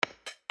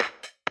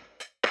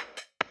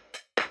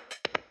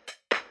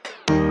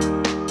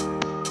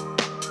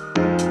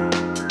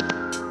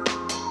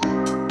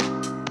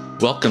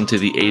Welcome to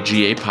the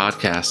AGA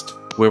podcast,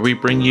 where we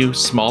bring you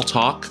small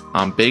talk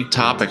on big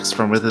topics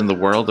from within the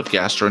world of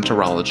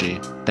gastroenterology.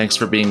 Thanks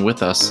for being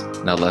with us.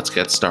 Now let's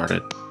get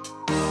started.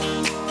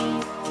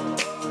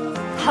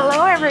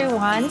 Hello,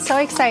 everyone. So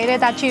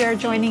excited that you are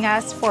joining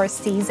us for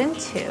season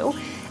 2.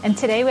 And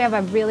today we have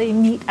a really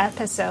neat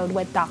episode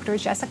with Dr.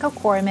 Jessica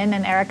Korman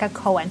and Erica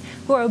Cohen,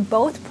 who are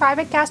both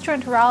private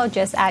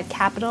gastroenterologists at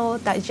Capital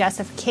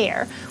Digestive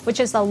Care, which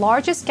is the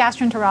largest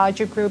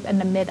gastroenterology group in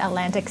the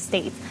Mid-Atlantic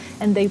states.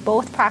 And they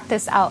both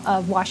practice out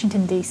of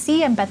Washington,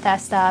 D.C. and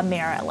Bethesda,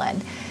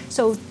 Maryland.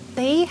 So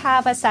they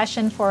have a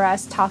session for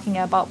us talking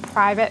about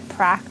private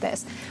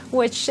practice,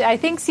 which I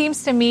think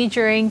seems to me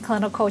during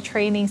clinical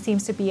training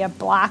seems to be a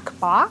black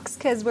box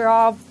because we're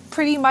all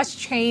pretty much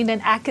trained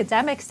in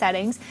academic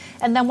settings.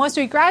 And then once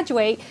we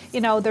graduate,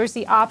 there's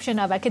the option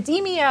of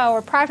academia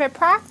or private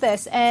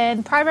practice.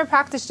 And private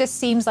practice just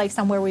seems like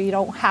somewhere we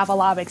don't have a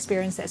lot of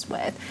experiences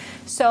with.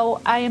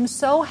 So I am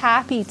so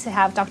happy to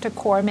have Dr.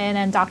 Korman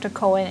and Dr.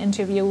 Cohen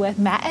interview with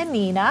Matt and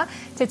Nina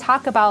to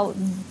talk about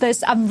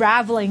this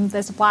unraveling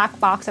this black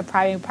box of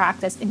private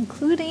practice,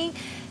 including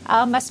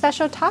a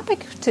special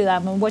topic to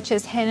them, which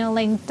is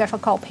handling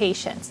difficult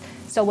patients.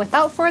 So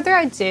without further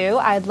ado,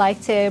 I'd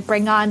like to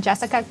bring on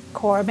Jessica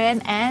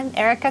Korman and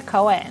Erica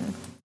Cohen.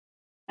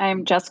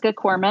 I'm Jessica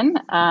Korman.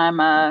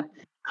 I'm a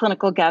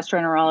clinical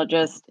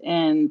gastroenterologist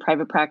in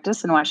private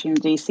practice in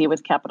Washington, D.C.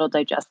 with Capital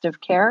Digestive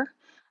Care.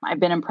 I've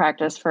been in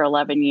practice for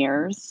 11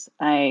 years.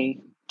 I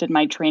did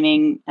my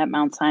training at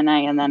Mount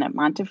Sinai and then at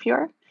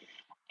Montefiore.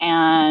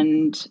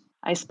 And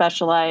I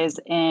specialize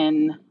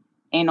in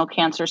anal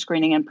cancer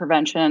screening and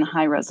prevention,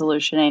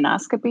 high-resolution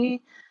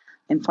anoscopy,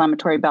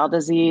 inflammatory bowel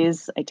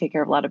disease. I take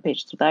care of a lot of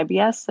patients with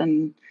IBS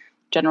and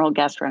general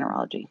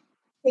gastroenterology.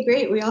 Hey,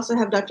 great. We also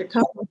have Dr.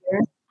 Cohen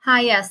here.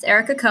 Hi, yes,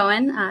 Erica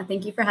Cohen.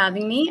 Thank you for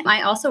having me.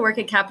 I also work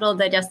at Capital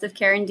Digestive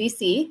Care in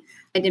DC.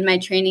 I did my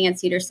training at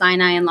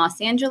Cedars-Sinai in Los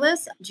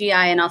Angeles, GI,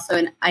 and also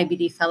an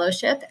IBD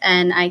fellowship.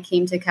 And I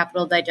came to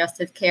Capital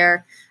Digestive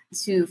Care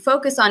to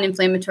focus on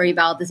inflammatory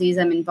bowel disease.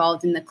 I'm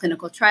involved in the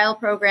clinical trial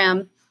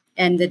program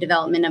and the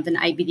development of an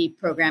IBD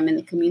program in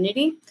the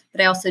community.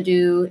 But I also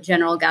do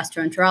general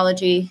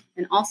gastroenterology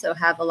and also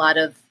have a lot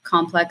of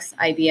complex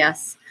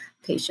IBS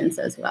patients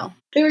as well.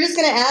 We were just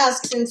going to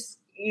ask, since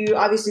you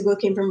obviously both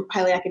came from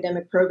highly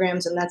academic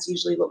programs, and that's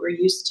usually what we're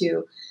used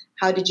to,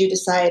 how did you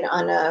decide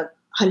on a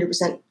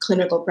 100%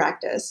 clinical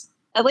practice?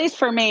 At least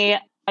for me,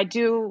 I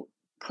do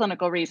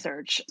clinical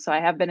research. So I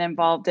have been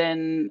involved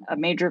in a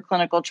major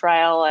clinical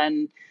trial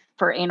and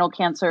for anal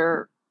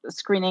cancer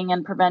screening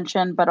and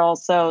prevention, but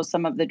also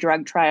some of the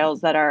drug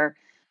trials that our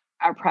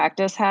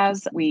practice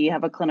has. We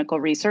have a clinical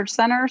research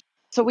center.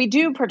 So we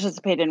do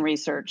participate in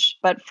research.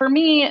 But for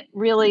me,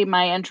 really,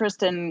 my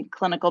interest in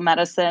clinical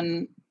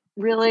medicine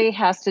really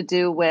has to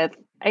do with,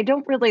 I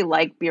don't really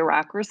like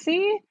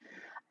bureaucracy.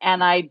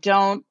 And I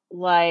don't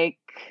like,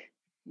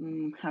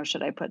 how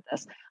should I put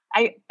this?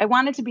 I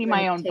wanted to be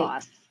my own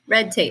boss.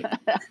 Red tape.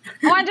 I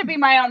want to be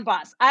my own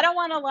boss. I don't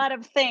want a lot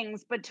of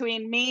things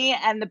between me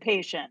and the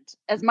patient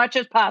as much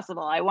as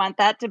possible. I want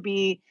that to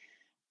be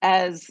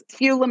as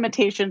few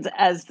limitations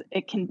as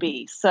it can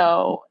be.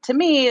 So to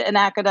me, an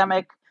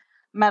academic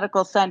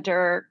medical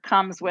center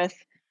comes with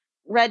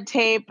red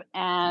tape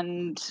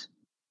and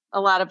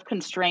a lot of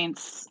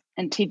constraints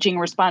and teaching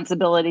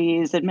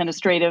responsibilities,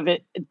 administrative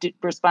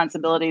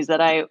responsibilities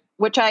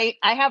which I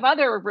have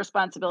other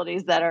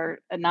responsibilities that are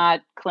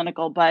not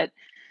clinical, but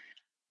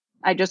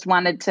I just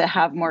wanted to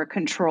have more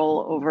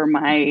control over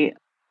my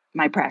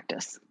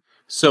practice.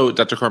 So,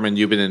 Dr. Korman,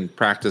 you've been in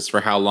practice for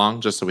how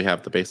long, just so we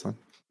have the baseline?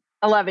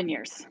 11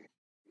 years.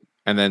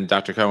 And then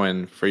Dr.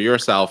 Cohen, for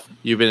yourself,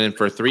 you've been in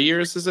for 3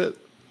 years, is it?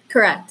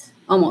 Correct.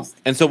 Almost.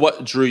 And so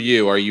what drew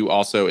you? Are you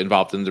also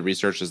involved in the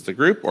research as the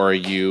group, or are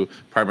you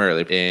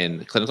primarily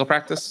in clinical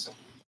practice?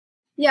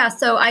 Yeah,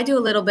 so I do a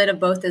little bit of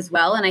both as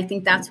well. And I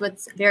think that's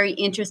what's very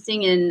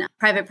interesting in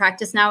private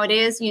practice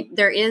nowadays.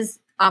 There is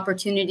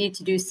opportunity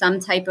to do some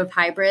type of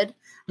hybrid,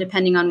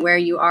 depending on where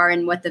you are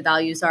and what the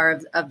values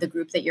are of the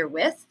group that you're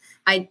with.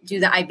 I do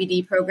the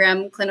IBD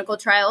program clinical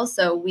trials.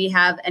 So we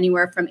have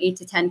anywhere from 8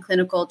 to 10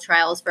 clinical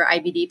trials for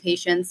IBD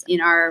patients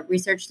in our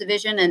research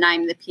division. And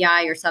I'm the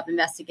PI or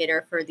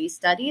sub-investigator for these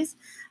studies.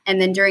 And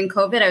then during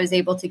COVID, I was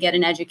able to get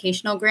an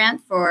educational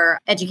grant for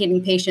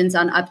educating patients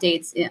on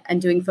updates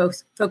and doing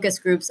focus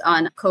groups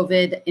on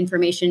COVID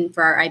information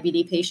for our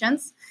IBD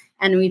patients.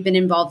 And we've been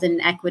involved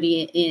in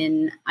equity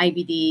in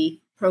IBD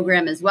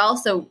program as well.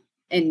 So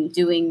in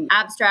doing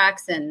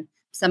abstracts and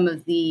some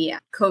of the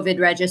COVID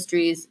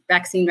registries,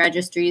 vaccine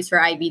registries for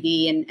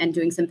IBD and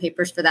doing some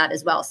papers for that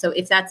as well. So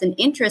if that's an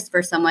interest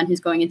for someone who's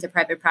going into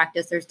private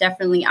practice, there's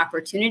definitely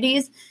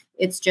opportunities.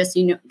 It's just,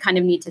 kind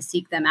of need to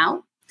seek them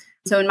out.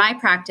 So in my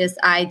practice,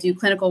 I do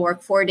clinical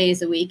work 4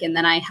 days a week, and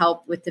then I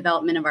help with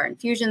development of our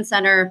infusion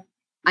center,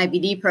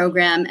 IBD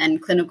program,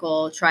 and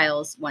clinical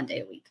trials 1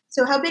 day a week.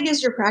 So how big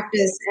is your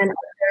practice, and are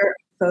there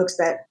folks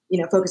that,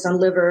 focus on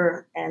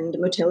liver and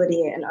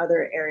motility and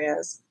other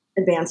areas,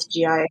 advanced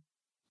GI?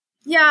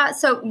 Yeah,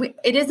 so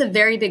it is a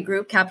very big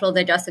group. Capital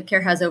Digestive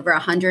Care has over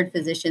 100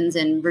 physicians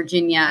in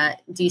Virginia,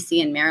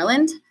 DC, and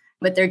Maryland,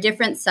 but they're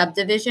different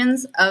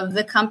subdivisions of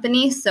the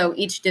company. So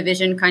each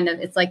division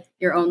it's like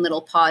your own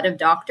little pod of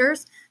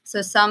doctors.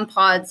 So some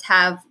pods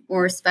have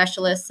more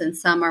specialists and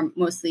some are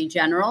mostly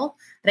general.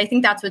 But I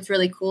think that's what's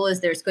really cool is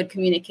there's good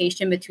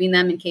communication between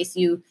them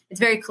it's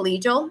very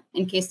collegial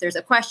in case there's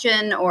a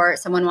question or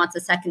someone wants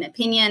a second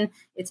opinion.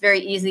 It's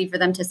very easy for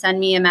them to send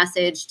me a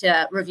message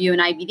to review an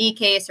IBD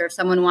case, or if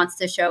someone wants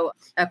to show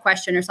a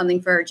question or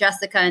something for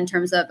Jessica in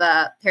terms of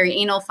a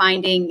perianal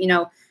finding,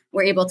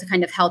 we're able to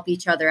kind of help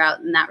each other out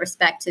in that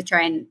respect to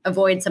try and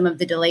avoid some of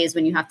the delays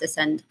when you have to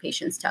send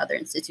patients to other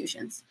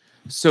institutions.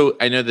 So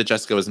I know that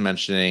Jessica was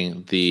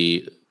mentioning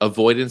the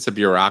avoidance of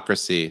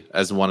bureaucracy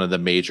as one of the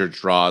major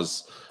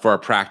draws for a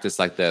practice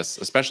like this,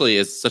 especially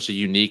as such a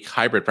unique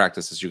hybrid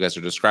practice as you guys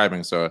are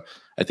describing. So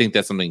I think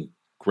that's something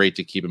great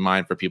to keep in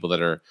mind for people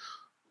that are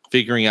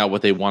figuring out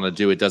what they want to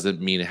do. It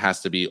doesn't mean it has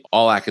to be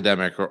all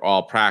academic or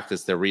all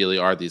practice. There really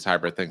are these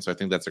hybrid things. So I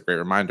think that's a great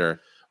reminder.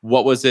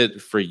 What was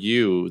it for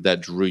you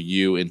that drew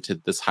you into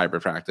this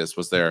hybrid practice?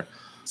 Was there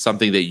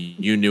something that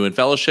you knew in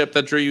fellowship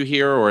that drew you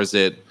here, or is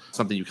it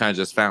something you kind of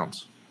just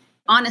found?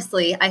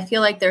 Honestly, I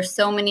feel like there's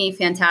so many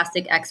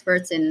fantastic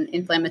experts in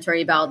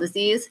inflammatory bowel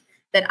disease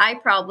that I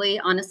probably,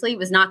 honestly,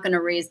 was not going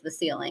to raise the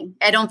ceiling.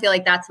 I don't feel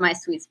like that's my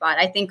sweet spot.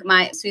 I think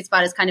my sweet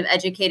spot is kind of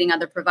educating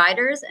other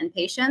providers and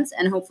patients,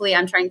 and hopefully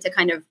I'm trying to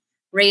kind of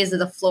raise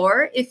the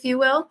floor, if you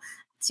will,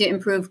 to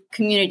improve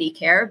community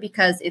care,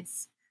 because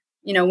it's,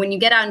 when you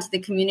get out into the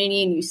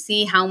community and you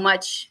see how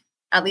much,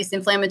 at least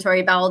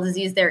inflammatory bowel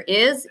disease there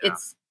is,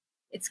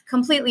 it's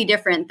completely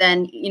different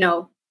than,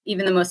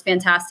 even the most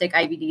fantastic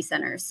IBD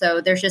centers.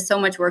 So there's just so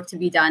much work to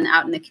be done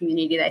out in the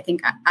community that I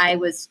think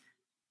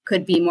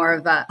could be more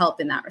of a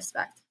help in that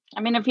respect.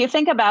 I mean, if you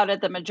think about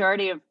it, the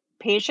majority of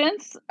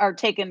patients are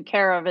taken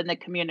care of in the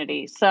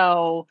community.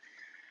 So,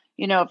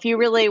 if you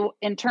really,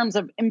 in terms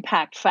of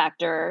impact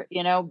factor,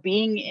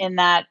 being in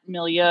that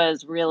milieu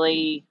is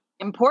really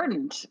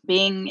important.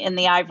 Being in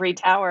the ivory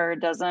tower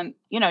doesn't,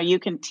 you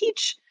can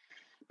teach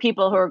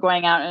people who are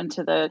going out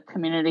into the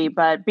community,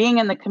 but being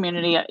in the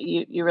community,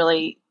 you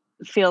really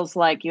feels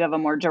like you have a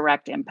more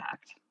direct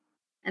impact.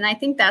 And I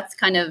think that's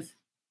kind of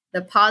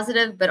the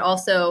positive, but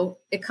also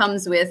it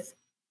comes with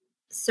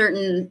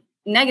certain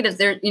negatives.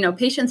 There,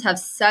 patients have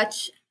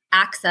such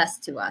access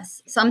to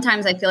us.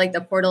 Sometimes I feel like the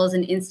portal is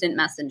an instant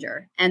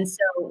messenger. And so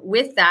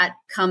with that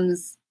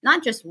comes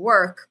not just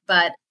work,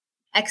 but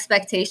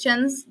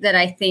expectations that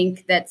I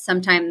think that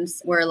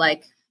sometimes we're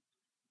like,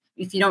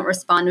 if you don't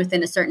respond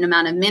within a certain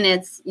amount of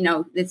minutes,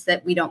 it's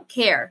that we don't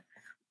care.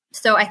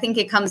 So I think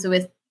it comes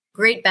with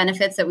great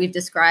benefits that we've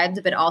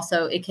described, but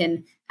also it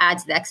can add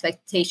to the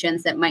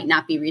expectations that might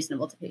not be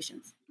reasonable to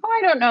patients. I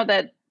don't know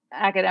that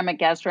academic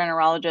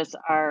gastroenterologists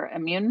are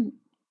immune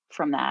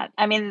from that.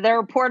 I mean, there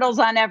are portals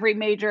on every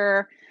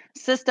major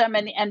system,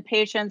 and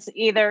patients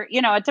either,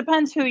 it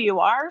depends who you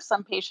are.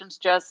 Some patients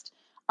just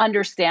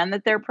understand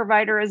that their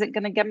provider isn't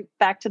going to get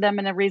back to them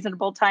in a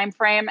reasonable time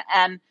frame,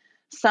 and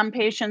some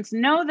patients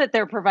know that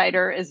their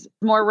provider is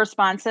more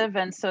responsive,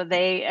 and so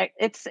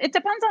it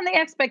depends on the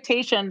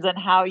expectations and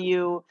how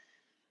you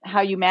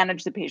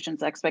manage the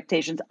patient's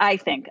expectations, I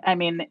think. I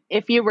mean,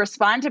 if you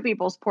respond to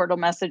people's portal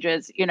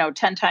messages,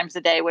 10 times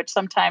a day, which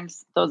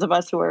sometimes those of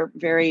us who are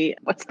very,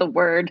 what's the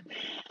word?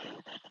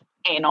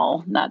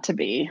 Anal, not to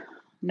be,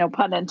 no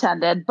pun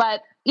intended,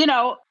 but,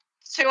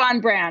 too on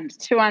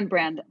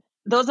brand.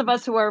 Those of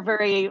us who are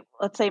very,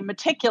 let's say,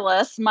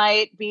 meticulous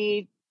might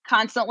be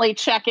constantly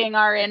checking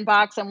our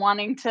inbox and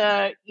wanting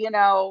to,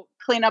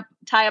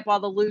 tie up all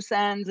the loose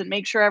ends and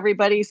make sure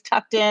everybody's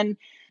tucked in.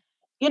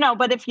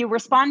 But if you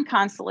respond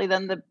constantly,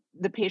 then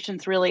the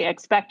patients really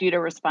expect you to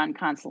respond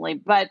constantly.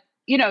 But,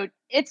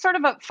 it's sort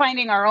of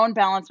finding our own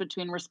balance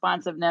between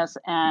responsiveness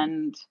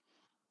and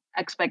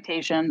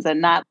expectations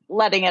and not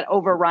letting it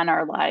overrun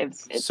our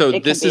lives. So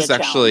this is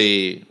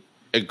actually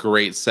a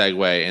great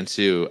segue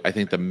into, I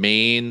think, the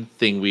main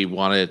thing we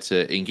wanted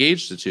to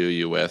engage the two of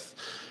you with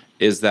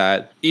is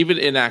that even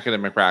in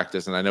academic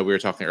practice, and I know we were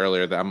talking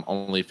earlier that I'm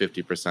only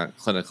 50%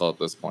 clinical at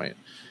this point,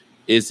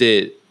 is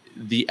it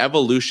the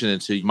evolution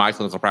into my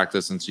clinical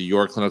practice, into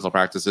your clinical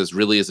practices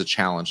really is a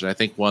challenge. And I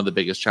think one of the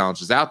biggest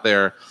challenges out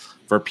there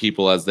for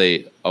people as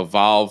they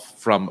evolve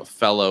from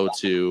fellow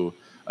to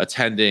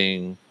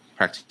attending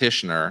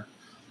practitioner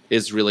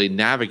is really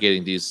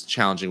navigating these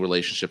challenging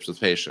relationships with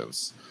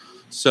patients.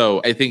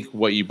 So I think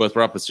what you both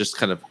brought up is just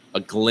kind of a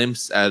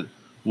glimpse at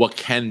what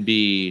can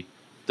be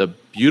the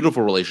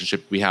beautiful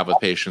relationship we have with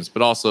patients,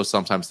 but also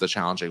sometimes the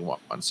challenging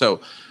one. So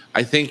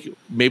I think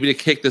maybe to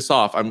kick this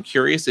off, I'm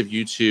curious if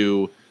you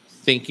two,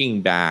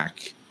 thinking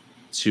back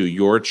to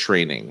your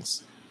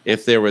trainings,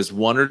 if there was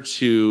one or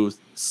two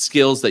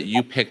skills that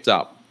you picked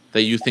up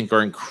that you think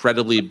are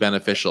incredibly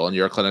beneficial in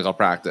your clinical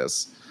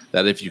practice,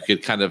 that if you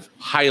could kind of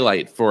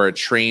highlight for a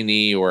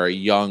trainee or a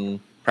young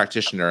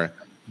practitioner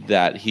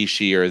that he,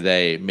 she, or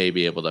they may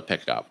be able to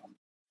pick up.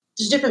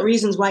 There's different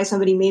reasons why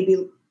somebody may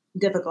be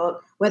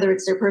difficult, whether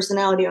it's their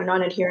personality or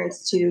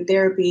non-adherence to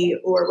therapy,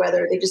 or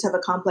whether they just have a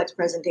complex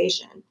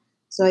presentation.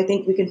 So I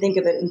think we can think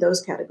of it in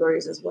those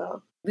categories as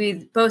well.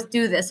 We both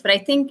do this, but I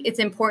think it's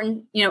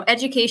important,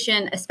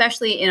 education,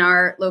 especially in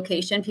our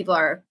location, people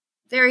are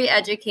very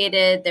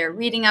educated. They're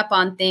reading up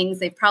on things.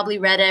 They've probably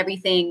read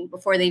everything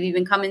before they've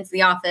even come into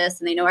the office,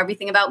 and they know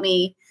everything about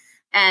me.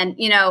 And,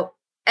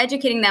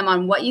 educating them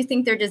on what you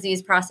think their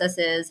disease process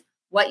is,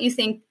 what you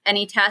think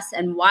any tests,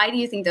 and why do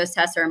you think those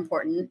tests are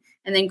important.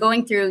 And then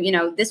going through,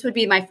 this would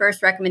be my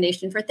first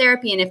recommendation for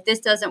therapy. And if this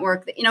doesn't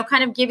work,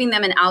 kind of giving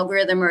them an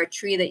algorithm or a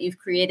tree that you've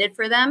created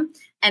for them,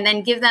 and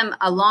then give them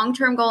a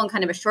long-term goal and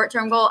kind of a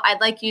short-term goal.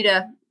 I'd like you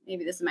to,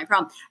 maybe this is my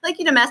problem, I'd like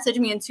you to message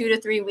me in 2 to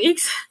 3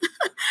 weeks.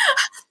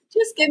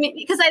 Just give me,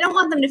 because I don't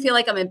want them to feel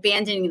like I'm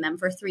abandoning them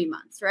for 3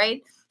 months,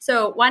 right?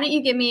 So why don't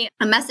you give me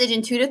a message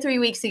in 2 to 3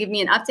 weeks to give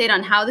me an update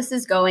on how this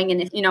is going. And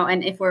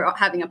if we're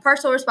having a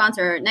partial response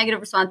or a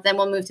negative response, then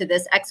we'll move to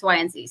this X, Y,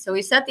 and Z. So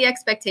we set the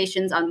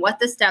expectations on what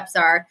the steps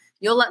are.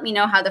 You'll let me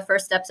know how the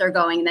first steps are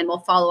going, and then we'll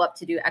follow up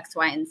to do X,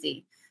 Y, and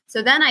Z.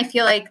 So then I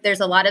feel like there's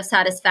a lot of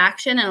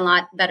satisfaction and a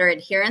lot better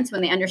adherence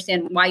when they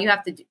understand why you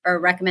have to are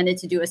recommended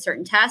to do a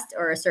certain test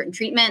or a certain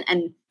treatment,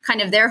 and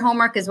kind of their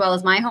homework as well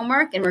as my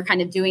homework. And we're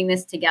kind of doing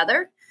this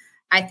together.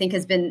 I think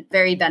has been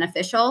very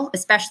beneficial,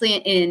 especially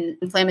in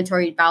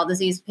inflammatory bowel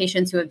disease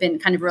patients who have been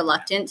kind of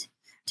reluctant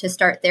to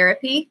start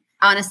therapy.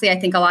 Honestly, I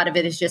think a lot of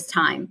it is just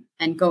time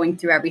and going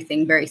through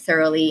everything very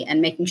thoroughly and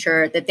making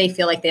sure that they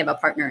feel like they have a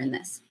partner in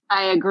this.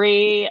 I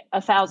agree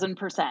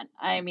 1,000%.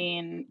 I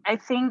mean, I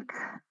think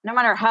no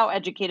matter how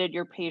educated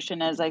your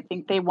patient is, I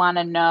think they want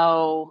to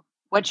know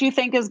what you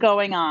think is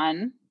going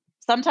on.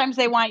 Sometimes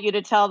they want you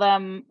to tell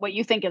them what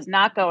you think is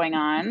not going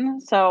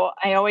on. So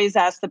I always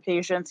ask the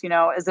patients,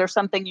 is there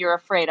something you're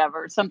afraid of,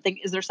 or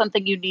is there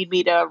something you need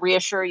me to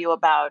reassure you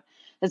about?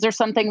 Is there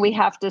something we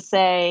have to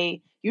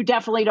say, you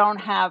definitely don't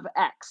have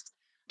X,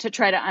 to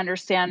try to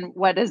understand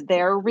what is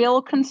their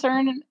real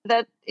concern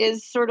that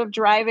is sort of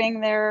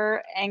driving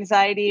their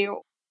anxiety.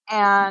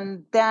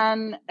 And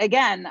then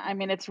again, I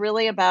mean, it's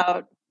really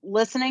about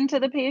listening to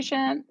the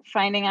patient,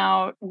 finding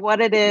out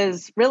what it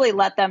is, really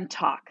let them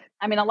talk.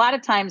 I mean, a lot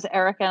of times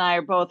Erica and I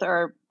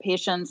our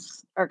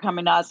patients are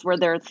coming to us, we're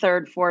their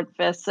 3rd, 4th,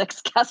 5th,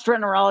 6th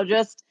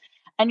gastroenterologist.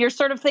 And you're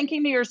sort of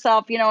thinking to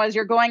yourself, as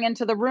you're going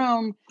into the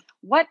room,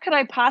 what could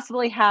I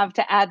possibly have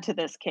to add to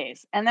this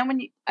case? And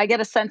then I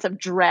get a sense of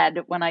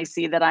dread when I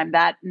see that I'm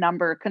that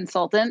number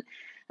consultant.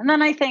 And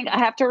then I think I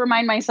have to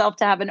remind myself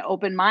to have an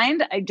open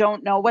mind. I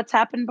don't know what's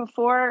happened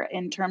before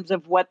in terms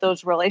of what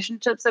those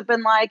relationships have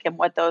been like and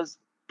what those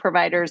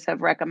providers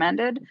have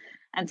recommended,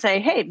 and say,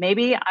 hey,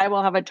 maybe I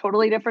will have a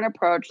totally different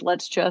approach.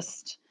 Let's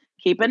just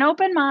keep an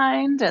open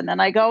mind. And then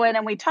I go in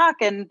and we talk.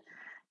 And,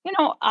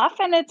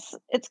 often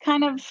it's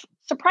kind of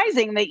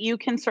surprising that you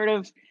can sort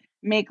of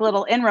make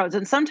little inroads.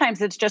 And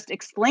sometimes it's just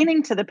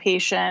explaining to the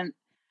patient,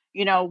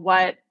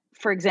 what,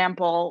 for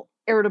example,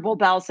 irritable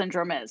bowel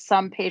syndrome is.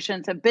 Some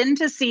patients have been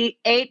to see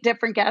 8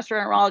 different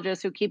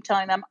gastroenterologists who keep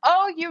telling them,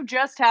 oh, you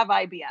just have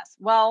IBS.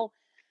 Well,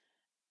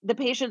 the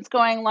patient's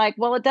going like,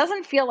 well, it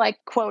doesn't feel like,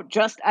 quote,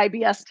 just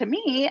IBS to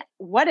me.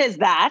 What is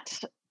that?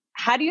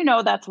 How do you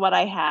know that's what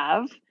I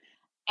have?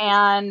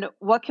 And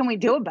what can we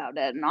do about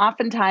it? And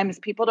oftentimes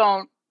people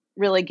don't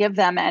really give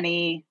them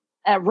a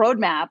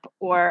roadmap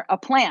or a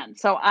plan.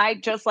 So I,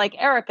 just like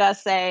Erica,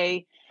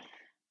 say,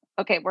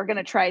 okay, we're going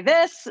to try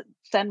this.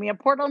 Send me a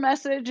portal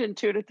message in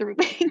 2 to 3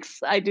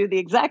 weeks. I do the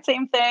exact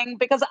same thing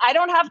because I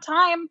don't have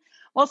time.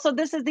 Well, so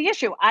this is the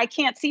issue. I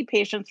can't see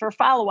patients for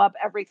follow-up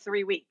every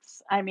 3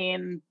 weeks. I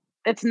mean,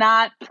 it's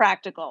not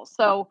practical.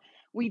 So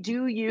we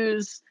do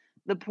use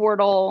the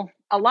portal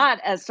a lot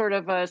as sort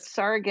of a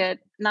surrogate,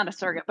 not a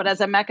surrogate, but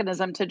as a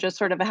mechanism to just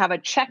sort of have a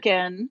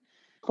check-in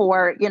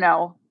for,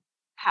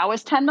 how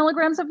is 10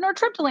 milligrams of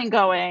nortriptyline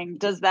going?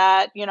 Does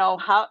that,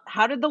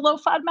 how did the low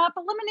FODMAP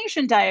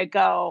elimination diet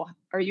go?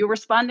 Are you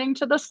responding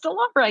to the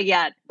Stelara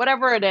yet?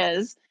 Whatever it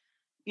is,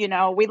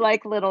 we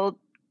like little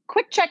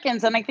quick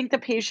check-ins. And I think the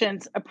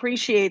patients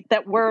appreciate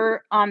that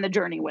we're on the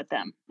journey with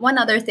them. One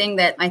other thing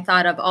that I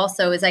thought of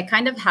also is I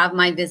kind of have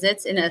my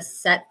visits in a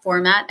set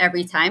format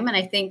every time. And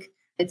I think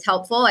it's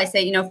helpful. I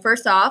say,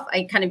 first off,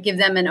 I kind of give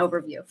them an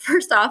overview.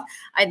 First off,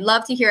 I'd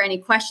love to hear any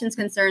questions,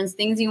 concerns,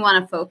 things you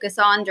want to focus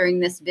on during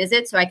this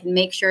visit so I can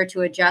make sure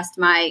to adjust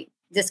my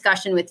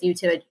discussion with you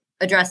to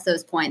address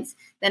those points.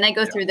 Then I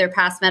go through their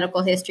past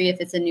medical history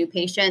if it's a new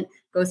patient,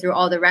 go through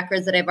all the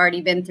records that I've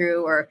already been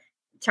through or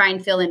try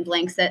and fill in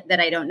blanks that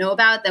I don't know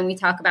about. Then we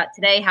talk about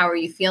today, how are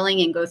you feeling,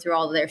 and go through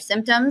all of their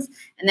symptoms.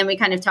 And then we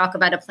kind of talk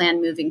about a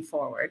plan moving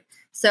forward.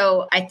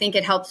 So I think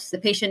it helps the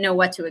patient know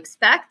what to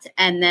expect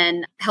and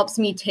then helps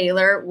me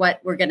tailor what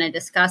we're going to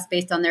discuss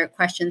based on their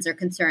questions or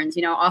concerns.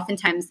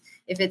 Oftentimes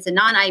if it's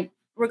a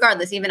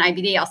regardless, even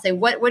IBD, I'll say,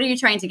 what are you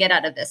trying to get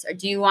out of this? Or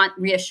do you want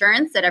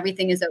reassurance that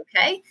everything is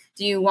okay?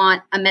 Do you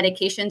want a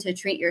medication to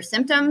treat your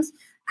symptoms?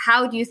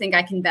 How do you think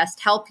I can best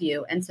help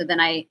you? And so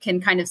then I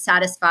can kind of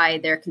satisfy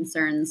their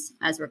concerns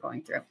as we're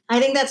going through. I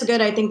think that's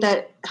good. I think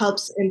that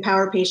helps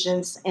empower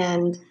patients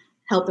and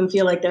help them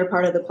feel like they're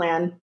part of the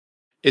plan.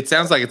 It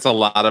sounds like it's a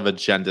lot of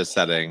agenda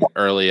setting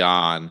early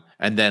on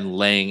and then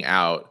laying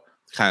out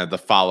kind of the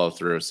follow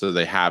through so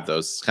they have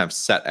those kind of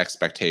set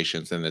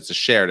expectations and it's a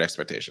shared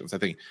expectations. I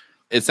think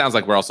it sounds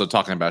like we're also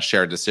talking about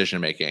shared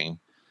decision making.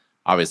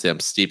 Obviously, I'm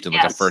steeped in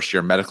like a first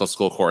year medical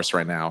school course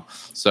right now.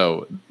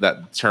 So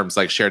that terms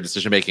like shared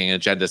decision making and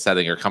agenda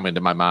setting are coming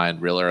to my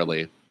mind real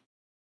early.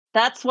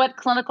 That's what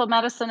clinical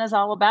medicine is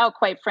all about,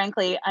 quite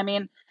frankly. I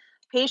mean,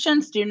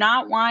 patients do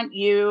not want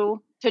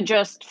you to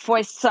just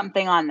foist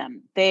something on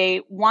them.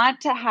 They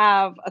want to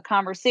have a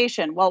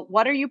conversation. Well,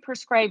 what are you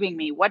prescribing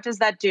me? What does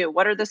that do?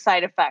 What are the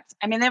side effects?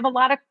 I mean, they have a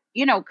lot of,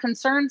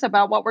 concerns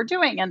about what we're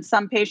doing. And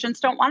some patients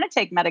don't want to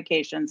take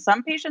medication.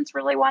 Some patients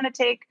really want to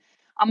take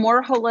a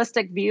more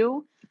holistic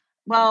view.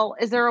 Well,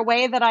 is there a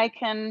way that I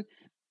can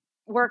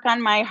work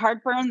on my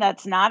heartburn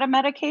that's not a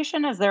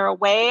medication? Is there a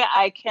way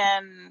I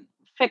can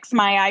fix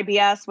my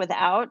IBS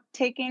without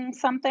taking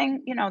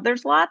something?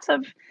 There's lots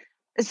of,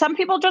 some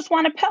people just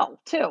want a pill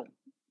too.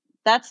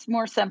 That's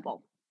more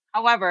simple.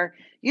 However,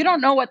 you don't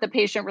know what the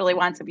patient really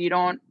wants if you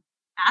don't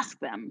ask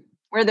them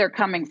where they're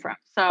coming from.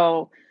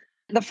 So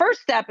the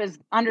first step is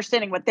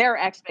understanding what their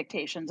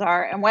expectations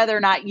are and whether or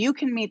not you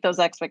can meet those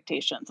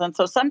expectations. And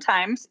so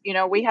sometimes,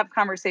 we have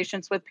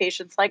conversations with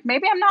patients like,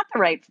 maybe I'm not the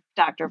right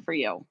doctor for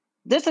you.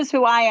 This is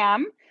who I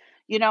am.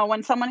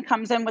 When someone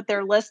comes in with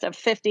their list of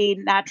 50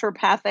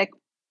 naturopathic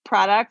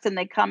products and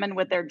they come in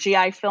with their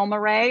GI film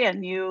array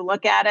and you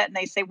look at it and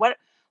they say, what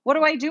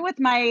do I do with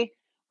my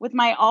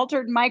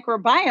altered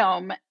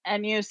microbiome?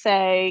 And you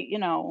say,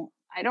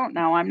 I don't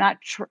know. I'm not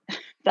sure.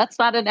 That's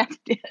not an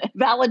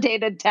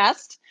validated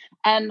test.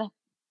 And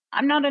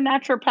I'm not a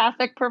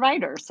naturopathic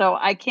provider. So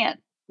I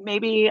can't,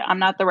 maybe I'm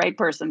not the right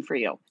person for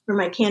you. For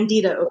my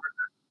candida overgrowth.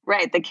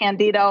 Right. The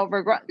candida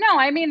overgrowth. No,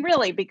 I mean,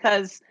 really,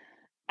 because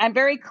I'm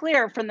very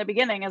clear from the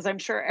beginning, as I'm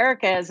sure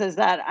Erica is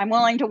that I'm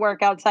willing to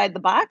work outside the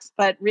box,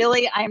 but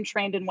really I'm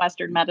trained in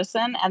Western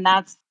medicine and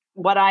that's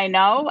what I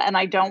know. And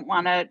I don't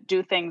want to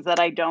do things that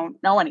I don't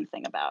know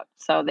anything about.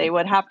 So they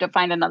would have to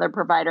find another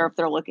provider if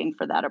they're looking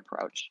for that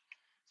approach.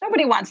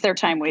 Nobody wants their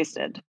time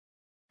wasted.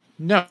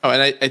 No,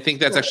 and I think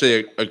that's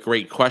actually a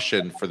great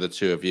question for the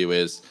two of you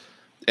is,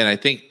 and I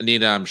think,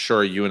 Nina, I'm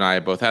sure you and I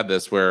both had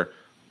this, where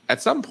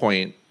at some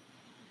point,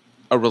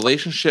 a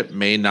relationship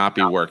may not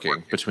be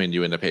working between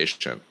you and the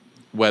patient,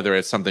 whether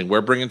it's something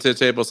we're bringing to the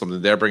table,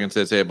 something they're bringing to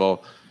the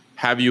table.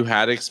 Have you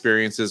had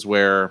experiences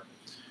where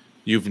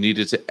you've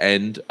needed to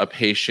end a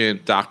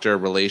patient-doctor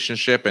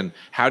relationship, and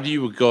how do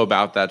you go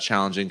about that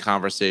challenging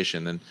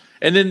conversation?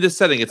 And in this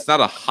setting, it's not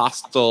a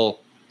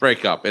hostile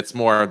breakup. It's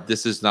more,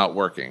 this is not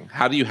working.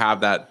 How do you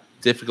have that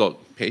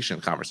difficult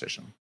patient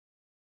conversation?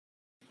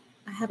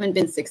 I haven't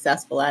been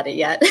successful at it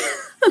yet.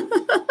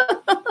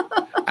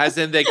 As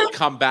in they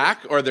come back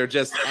or they're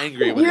just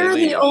angry when You're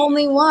they leave? the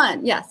only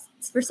one. Yes.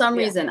 For some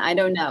reason, I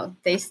don't know.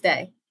 They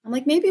stay. I'm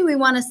like, maybe we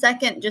want a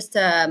second,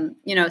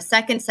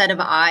 second set of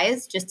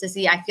eyes just to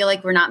see. I feel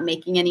like we're not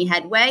making any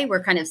headway.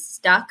 We're kind of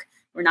stuck.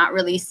 We're not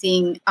really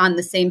seeing on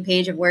the same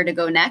page of where to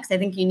go next. I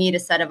think you need a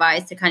set of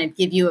eyes to kind of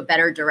give you a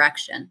better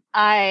direction.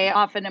 I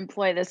often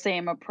employ the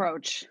same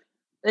approach.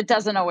 It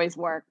doesn't always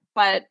work,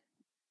 but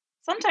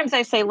sometimes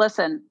I say,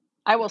 listen,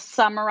 I will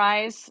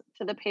summarize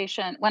to the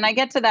patient. When I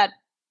get to that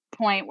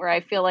point where I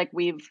feel like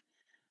we've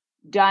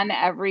done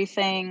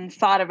everything,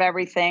 thought of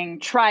everything,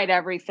 tried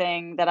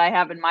everything that I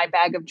have in my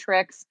bag of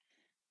tricks,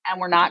 and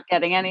we're not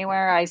getting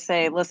anywhere, I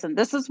say, listen,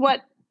 this is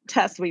what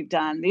tests we've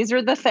done. These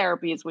are the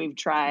therapies we've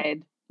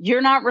tried.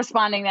 You're not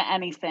responding to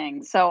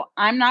anything. So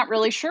I'm not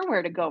really sure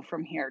where to go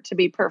from here, to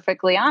be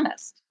perfectly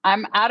honest.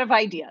 I'm out of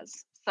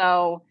ideas.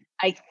 So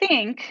I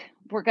think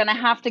we're going to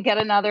have to get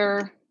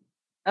another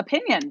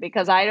opinion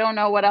because I don't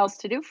know what else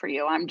to do for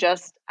you.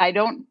 I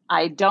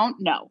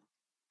don't know.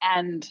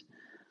 And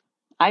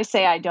I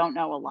say I don't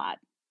know a lot.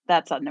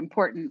 That's an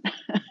important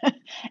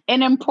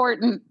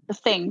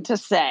thing to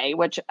say,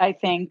 which I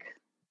think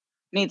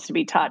needs to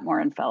be taught more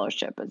in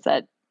fellowship, is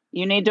that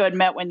you need to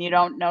admit when you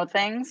don't know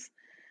things.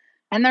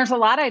 And there's a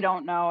lot I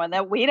don't know and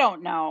that we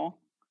don't know.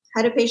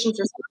 How do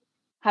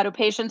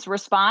patients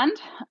respond?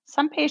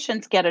 Some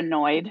patients get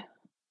annoyed.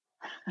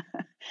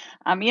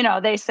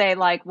 They say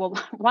like, well,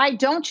 why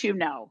don't you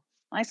know?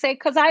 I say,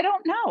 because I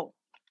don't know.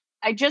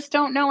 I just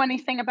don't know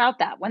anything about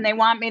that. When they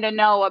want me to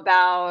know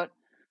about,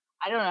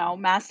 I don't know,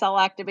 mast cell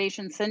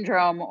activation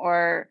syndrome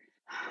or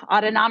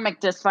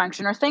autonomic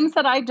dysfunction or things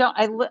that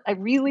I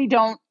really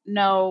don't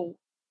know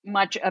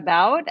much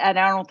about. And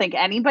I don't think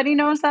anybody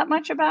knows that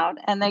much about.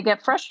 And they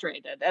get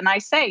frustrated. And I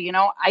say,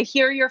 I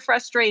hear your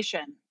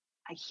frustration.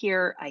 I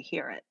hear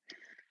it.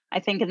 I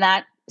think in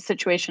that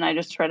situation, I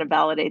just try to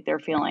validate their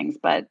feelings.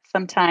 But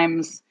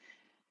sometimes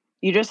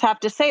you just have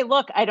to say,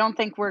 look, I don't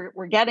think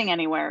we're getting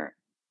anywhere.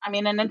 I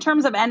mean, and in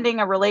terms of ending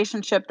a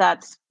relationship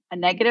that's a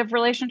negative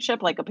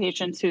relationship, like a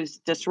patient who's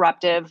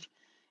disruptive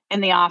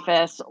in the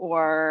office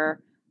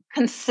or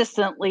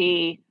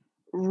consistently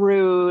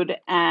rude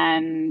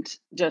and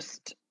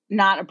just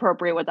not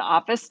appropriate with the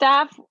office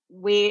staff,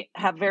 we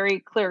have very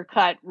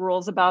clear-cut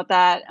rules about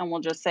that. And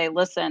we'll just say,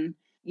 listen,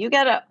 you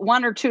get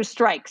one or two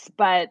strikes,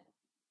 but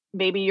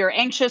maybe you're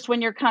anxious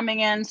when you're coming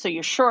in, so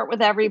you're short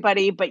with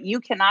everybody, but you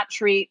cannot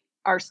treat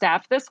our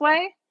staff this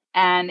way.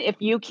 And if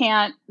you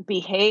can't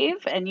behave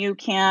and you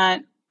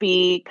can't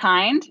be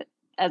kind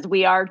as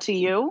we are to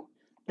you,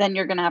 then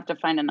you're going to have to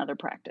find another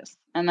practice.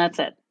 And that's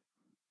it.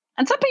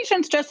 And some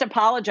patients just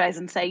apologize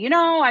and say,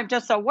 I'm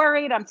just so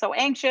worried. I'm so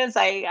anxious.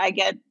 I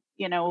get,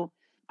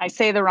 I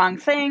say the wrong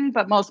thing,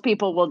 but most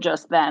people will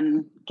just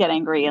then get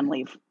angry and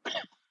leave.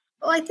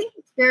 Well, I think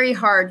it's very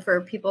hard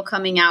for people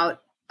coming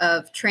out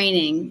of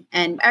training,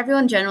 and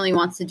everyone generally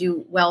wants to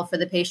do well for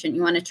the patient.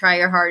 You want to try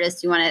your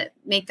hardest. You want to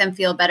make them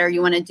feel better.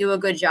 You want to do a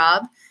good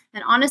job.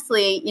 And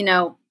honestly,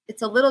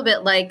 it's a little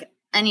bit like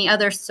any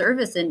other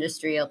service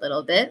industry, a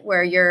little bit,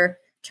 where you're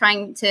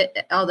trying to,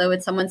 although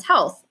it's someone's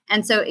health.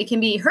 And so it can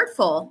be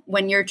hurtful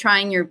when you're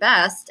trying your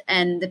best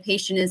and the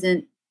patient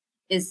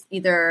is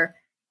either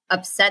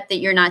upset that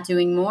you're not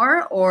doing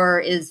more, or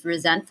is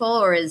resentful,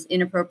 or is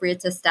inappropriate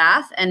to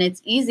staff. And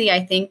it's easy,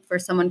 I think, for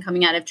someone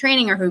coming out of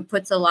training or who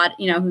puts a lot,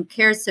 who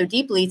cares so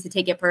deeply, to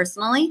take it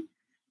personally.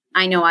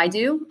 I know I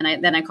do.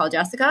 And then I call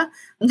Jessica.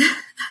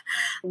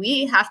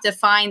 We have to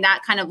find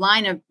that kind of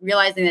line of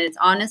realizing that it's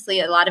honestly,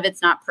 a lot of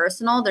it's not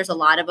personal. There's a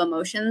lot of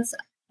emotions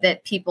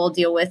that people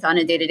deal with on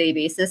a day-to-day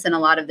basis. And a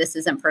lot of this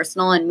isn't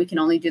personal. And we can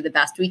only do the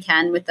best we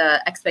can with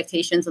the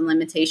expectations and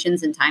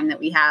limitations and time that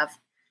we have.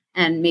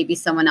 And maybe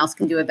someone else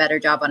can do a better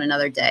job on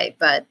another day.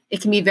 But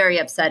it can be very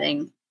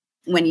upsetting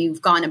when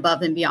you've gone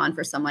above and beyond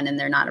for someone and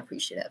they're not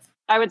appreciative.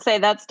 I would say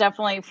that's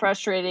definitely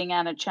frustrating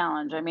and a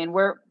challenge. I mean,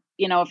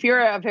 if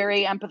you're a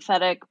very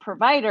empathetic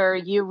provider,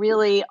 you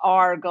really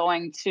are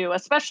going to,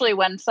 especially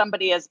when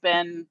somebody has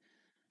been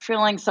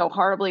feeling so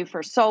horribly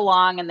for so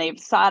long and they've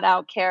sought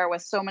out care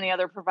with so many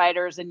other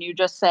providers, and you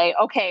just say,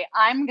 okay,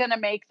 I'm going to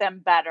make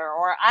them better,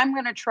 or I'm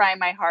going to try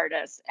my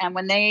hardest. And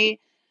when they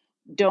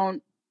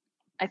don't,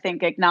 I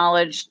think,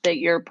 acknowledge that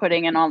you're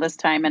putting in all this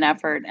time and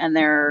effort and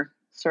they're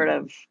sort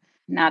of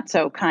not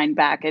so kind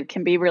back, it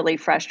can be really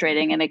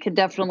frustrating. And it can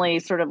definitely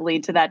sort of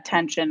lead to that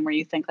tension where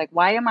you think, like,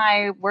 why am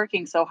I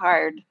working so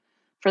hard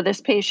for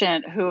this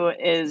patient who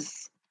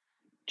is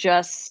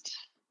just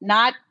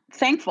not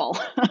thankful?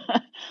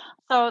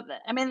 So,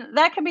 I mean,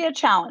 that can be a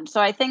challenge.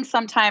 So I think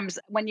sometimes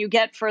when you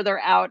get further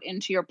out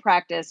into your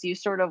practice, you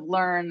sort of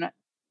learn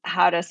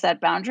how to set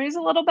boundaries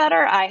a little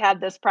better. I had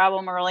this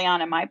problem early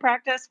on in my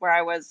practice where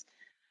I was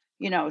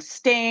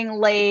staying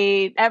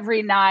late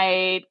every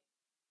night,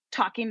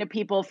 talking to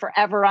people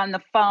forever on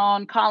the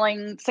phone,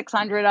 calling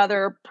 600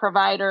 other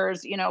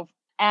providers,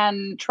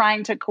 and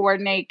trying to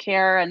coordinate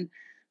care. And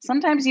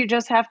sometimes you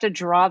just have to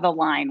draw the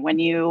line when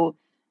you've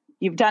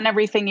done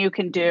everything you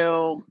can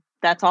do.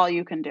 That's all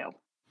you can do.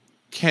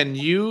 Can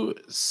you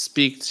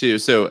speak to,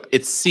 so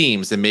it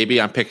seems, and maybe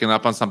I'm picking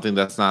up on something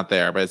that's not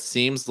there, but it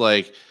seems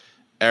like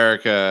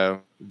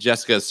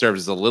Jessica served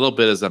as a little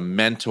bit as a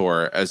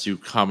mentor as you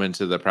come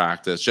into the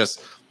practice,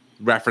 just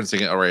referencing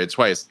it already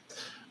twice.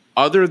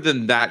 Other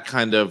than that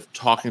kind of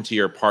talking to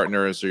your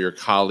partners or your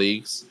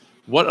colleagues,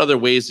 what other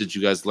ways did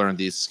you guys learn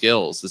these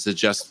skills? Is it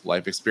just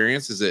life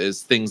experience?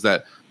 Is things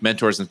that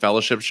mentors and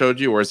fellowship showed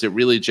you? Or is it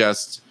really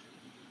just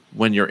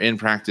when you're in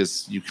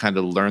practice, you kind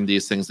of learn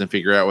these things and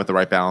figure out what the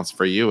right balance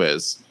for you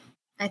is?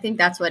 I think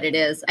that's what it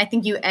is. I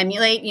think you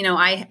emulate,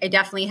 I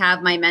definitely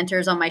have my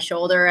mentors on my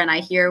shoulder and I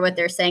hear what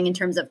they're saying in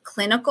terms of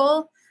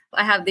clinical.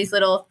 I have these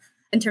little,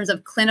 in terms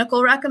of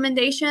clinical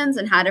recommendations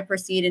and how to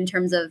proceed in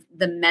terms of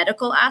the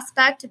medical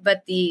aspect,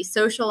 but the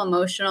social,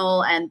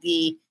 emotional, and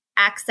the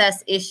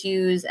access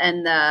issues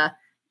and the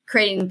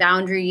creating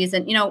boundaries.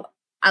 And,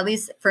 at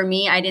least for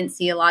me, I didn't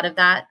see a lot of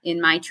that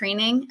in my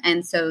training.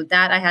 And so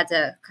that I had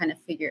to kind of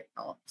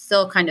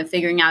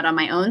figuring out on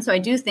my own. So I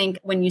do think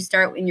when you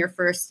start in your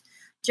first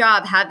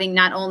job, having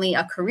not only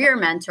a career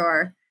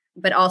mentor,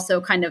 but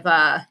also kind of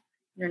I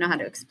don't know how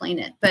to explain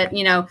it, but,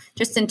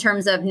 just in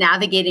terms of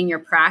navigating your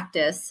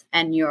practice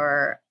and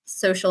your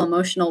social,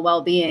 emotional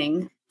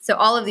well-being. So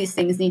all of these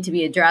things need to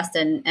be addressed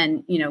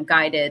and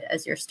guided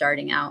as you're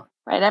starting out.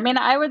 Right. I mean,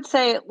 I would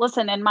say,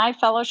 listen, in my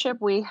fellowship,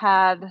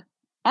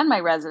 and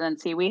my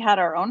residency, we had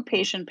our own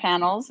patient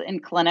panels in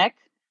clinic.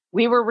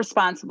 We were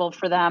responsible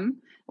for them.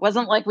 It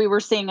wasn't like we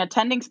were seeing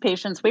attendings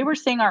patients. We were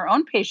seeing our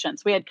own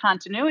patients. We had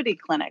continuity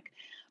clinic.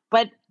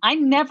 But I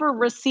never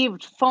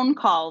received phone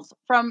calls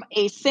from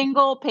a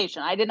single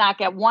patient. I did not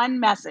get one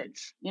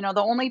message.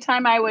 The only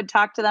time I would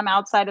talk to them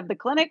outside of the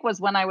clinic was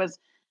when I was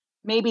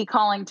maybe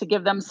calling to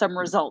give them some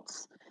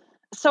results.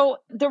 So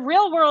the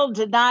real world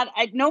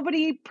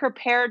nobody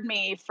prepared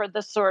me for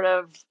the sort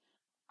of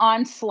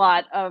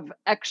onslaught of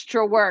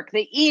extra work,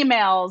 the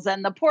emails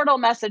and the portal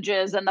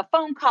messages and the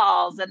phone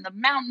calls and the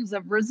mountains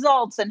of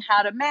results and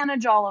how to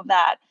manage all of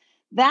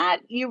that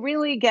you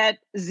really get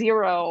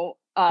zero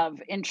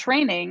of in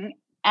training.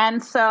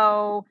 And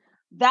so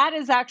that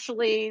is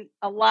actually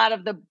a lot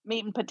of the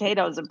meat and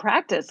potatoes of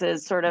practice,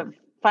 is sort of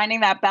finding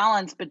that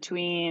balance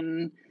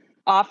between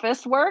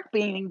office work,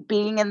 being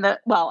in the,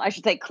 I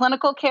should say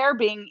clinical care,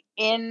 being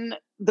in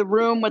the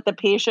room with the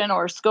patient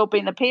or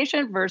scoping the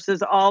patient,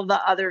 versus all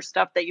the other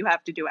stuff that you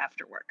have to do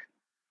after work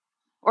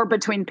or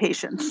between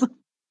patients.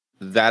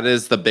 that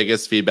is the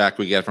biggest feedback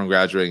we get from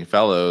graduating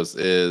fellows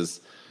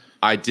is,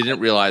 I didn't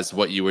realize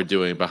what you were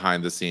doing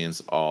behind the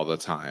scenes all the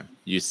time.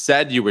 You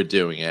said you were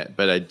doing it,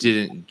 but I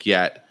didn't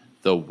get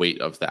the weight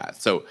of that.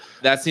 So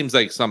that seems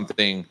like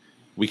something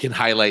we can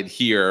highlight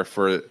here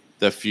for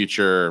the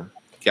future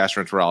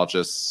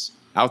gastroenterologists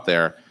out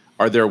there.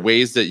 Are there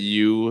ways that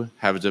you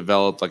have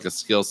developed like a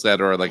skill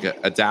set or like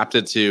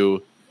adapted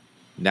to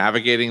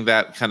navigating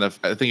that kind of,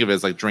 I think of it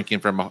as like drinking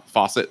from a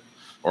faucet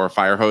or a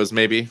fire hose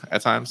maybe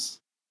at times?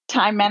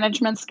 Time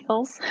management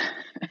skills.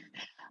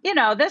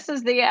 This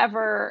is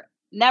the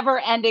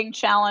never-ending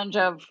challenge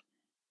of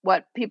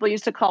what people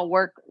used to call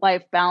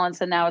work-life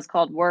balance, and now is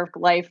called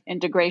work-life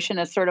integration,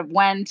 is sort of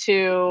when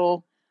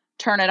to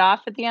turn it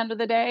off at the end of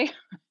the day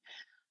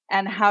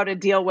and how to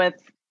deal with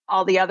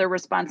all the other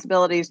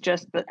responsibilities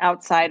just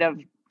outside of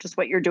just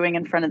what you're doing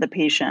in front of the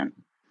patient.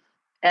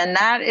 And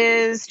that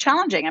is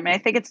challenging. I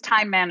think it's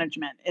time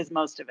management is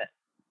most of it,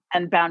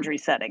 and boundary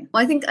setting.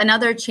 Well, I think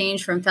another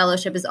change from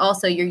fellowship is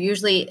also you're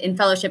usually in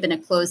fellowship in a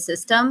closed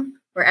system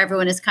where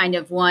everyone is kind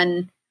of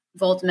one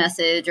Volt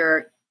message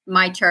or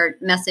my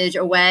chart message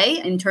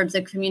away in terms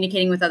of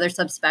communicating with other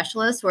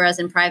subspecialists, whereas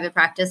in private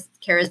practice,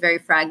 care is very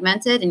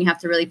fragmented and you have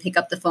to really pick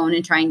up the phone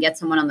and try and get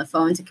someone on the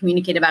phone to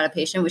communicate about a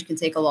patient, which can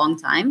take a long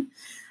time.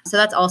 So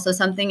that's also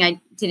something I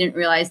didn't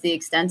realize the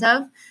extent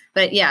of.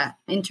 But yeah,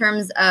 in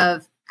terms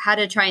of how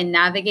to try and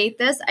navigate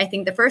this, I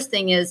think the first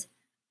thing is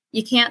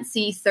you can't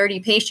see 30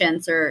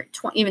 patients or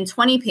even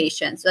 20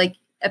 patients. Like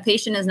a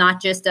patient is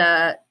not just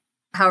a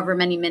however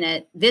many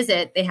minute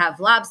visit. They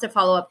have labs to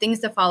follow up, things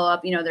to follow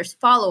up, there's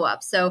follow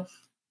up. So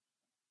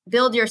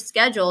build your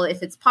schedule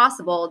if it's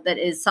possible. That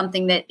is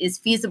something that is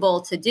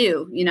feasible to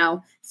do,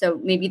 so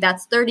maybe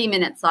that's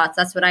 30-minute slots.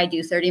 That's what I do,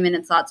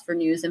 30-minute slots for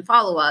news and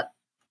follow up.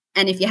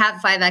 And if you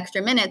have 5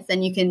 extra minutes,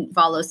 then you can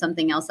follow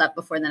something else up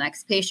before the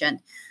next patient.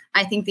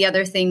 I think the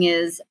other thing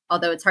is,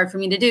 although it's hard for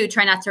me to do,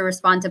 try not to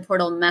respond to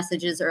portal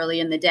messages early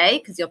in the day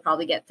because you'll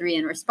probably get 3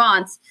 in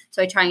response.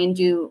 So I try and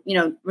do,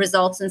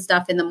 results and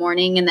stuff in the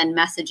morning and then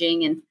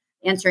messaging and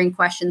answering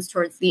questions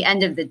towards the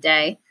end of the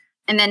day.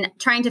 And then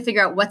trying to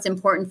figure out what's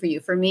important for you.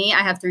 For me,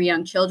 I have 3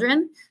 young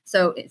children.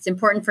 So it's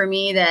important for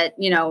me that,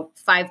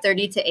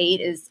 5:30 to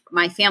 8 is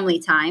my family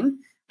time.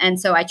 And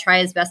so I try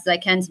as best as I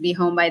can to be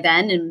home by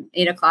then. And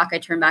 8 o'clock, I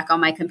turn back on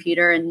my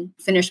computer and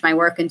finish my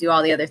work and do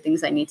all the other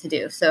things I need to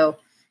do. So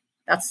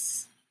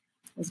that's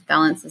as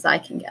balanced as I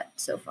can get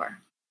so far.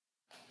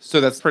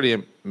 So that's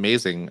pretty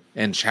amazing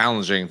and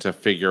challenging to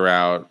figure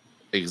out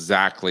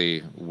exactly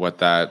what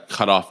that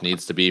cutoff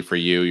needs to be for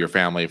you, your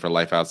family, for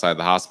life outside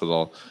the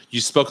hospital. You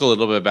spoke a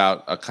little bit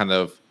about a kind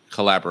of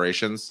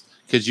collaborations.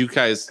 Could you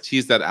guys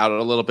tease that out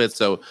a little bit?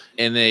 So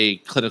in a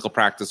clinical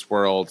practice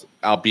world,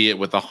 albeit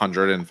with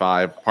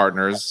 105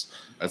 partners,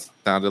 it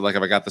sounded like,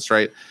 if I got this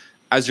right,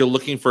 as you're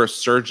looking for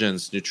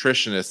surgeons,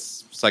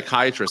 nutritionists,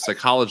 psychiatrists,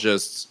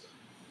 psychologists,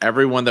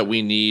 everyone that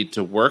we need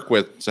to work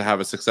with to have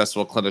a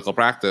successful clinical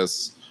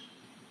practice,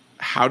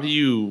 how do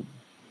you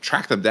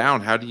track them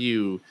down? How do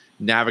you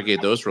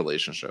navigate those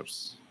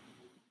relationships?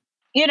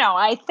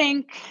 I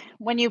think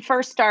when you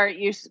first start,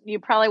 you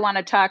probably want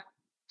to talk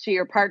to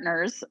your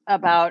partners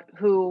about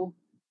who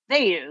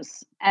they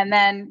use. And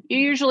then you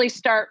usually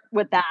start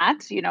with that,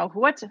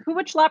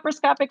 which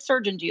laparoscopic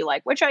surgeon do you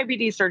like? Which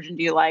IBD surgeon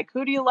do you like?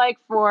 Who do you like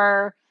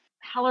for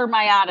Heller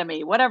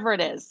myotomy, whatever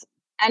it is,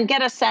 and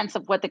get a sense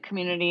of what the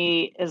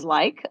community is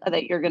like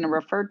that you're going to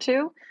refer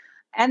to.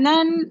 And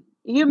then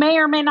you may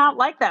or may not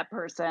like that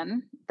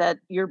person that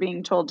you're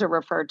being told to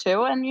refer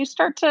to. And you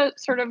start to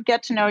sort of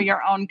get to know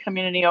your own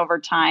community over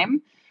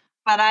time.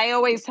 But I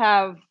always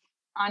have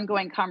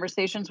ongoing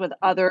conversations with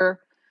other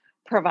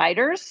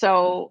providers.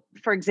 So,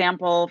 for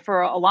example,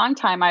 for a long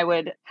time, I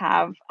would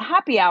have a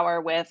happy hour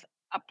with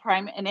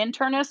an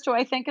internist who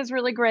I think is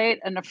really great,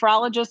 a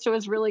nephrologist who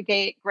is really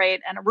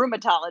great, and a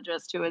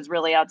rheumatologist who is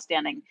really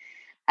outstanding.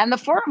 And the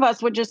 4 of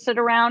us would just sit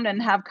around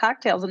and have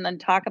cocktails and then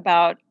talk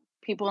about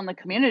people in the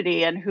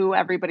community and who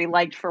everybody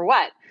liked for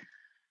what.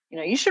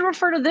 You should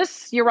refer to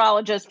this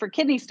urologist for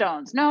kidney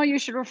stones. No, you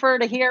should refer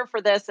to here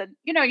for this. And,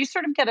 you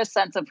sort of get a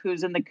sense of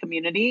who's in the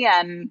community.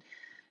 And,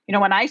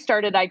 when I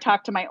started, I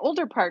talked to my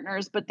older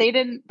partners, but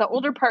the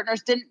older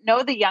partners didn't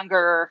know the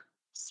younger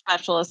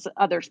specialists,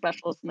 other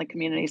specialists in the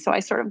community. So I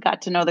sort of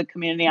got to know the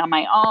community on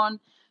my own.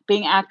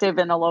 Being active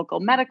in a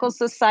local medical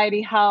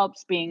society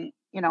helps. Being,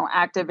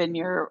 active in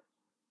your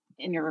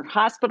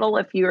hospital,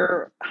 if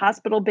you're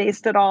hospital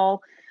based at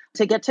all,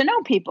 to get to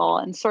know people,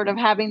 and sort of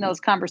having those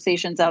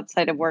conversations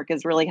outside of work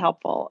is really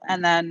helpful.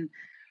 And then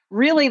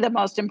really the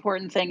most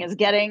important thing is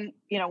getting,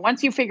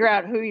 once you figure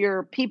out who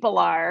your people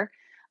are,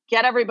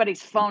 get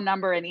everybody's phone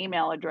number and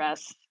email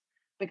address,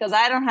 because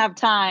I don't have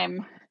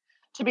time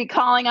to be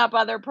calling up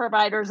other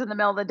providers in the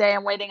middle of the day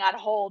and waiting on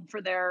hold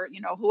for their,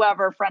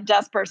 whoever front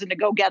desk person to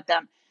go get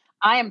them.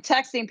 I am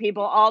texting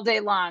people all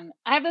day long.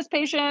 I have this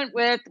patient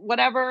with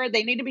whatever,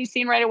 they need to be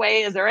seen right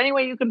away. Is there any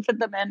way you can fit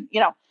them in,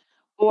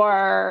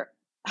 or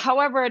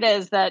however it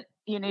is that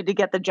you need to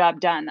get the job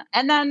done.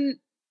 And then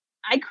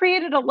I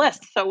created a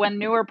list. So when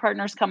newer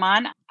partners come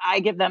on, I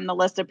give them the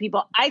list of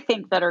people I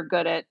think that are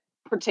good at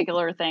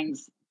particular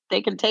things.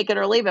 They can take it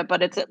or leave it,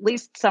 but it's at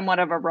least somewhat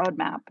of a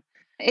roadmap.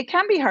 It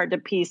can be hard to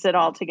piece it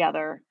all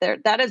together.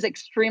 That is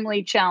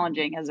extremely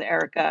challenging, as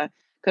Erica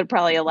could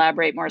probably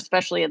elaborate more,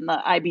 especially in the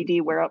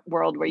IBD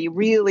world where you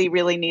really,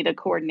 really need a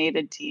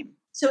coordinated team.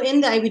 So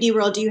in the IBD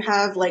world, do you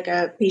have like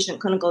a patient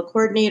clinical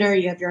coordinator?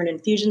 You have your own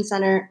infusion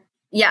center?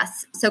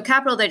 Yes. So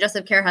Capital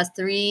Digestive Care has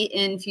 3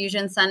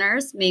 infusion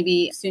centers,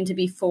 maybe soon to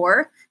be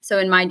 4. So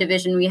in my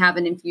division, we have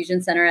an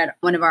infusion center at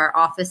one of our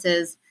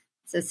offices.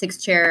 It's a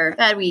 6-chair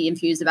bed. We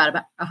infuse about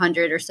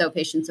 100 or so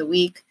patients a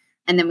week.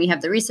 And then we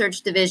have the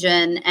research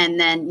division. And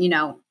then,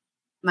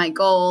 my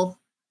goal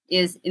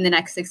is in the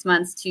next 6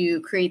 months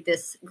to create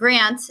this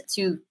grant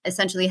to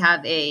essentially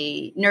have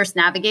a nurse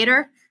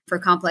navigator for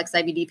complex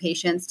IBD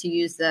patients to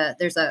use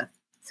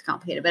it's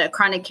complicated, but a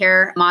chronic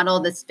care model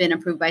that's been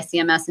approved by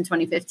CMS in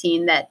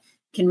 2015 that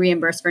can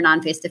reimburse for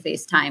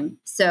non-face-to-face time.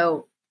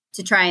 So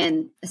to try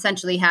and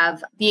essentially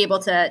be able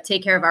to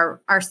take care of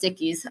our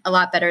sickies a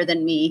lot better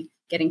than me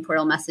getting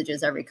portal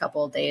messages every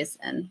couple of days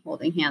and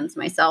holding hands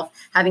myself,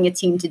 having a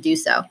team to do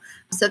so.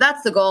 So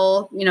that's the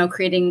goal,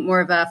 creating more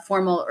of a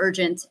formal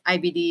urgent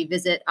IBD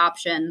visit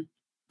option.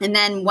 And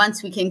then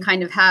once we can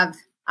kind of have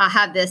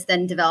this,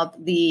 then develop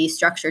the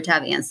structure to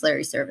have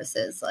ancillary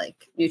services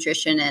like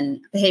nutrition and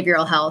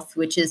behavioral health,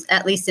 which is,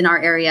 at least in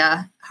our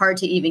area, hard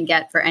to even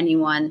get for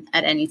anyone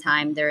at any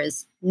time. There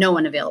is no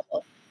one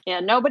available.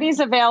 Yeah, nobody's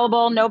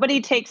available.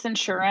 Nobody takes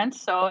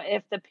insurance. So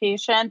if the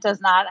patient does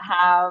not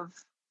have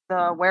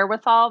the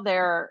wherewithal,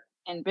 they're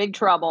in big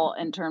trouble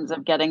in terms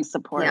of getting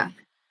support. Yeah.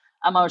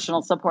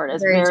 Emotional support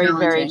is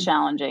very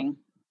challenging.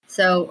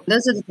 So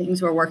those are the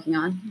things we're working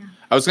on. Yeah.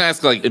 I was going to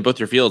ask, like, in both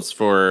your fields,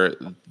 for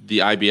the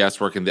IBS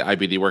work and the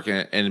IBD work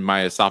and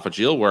my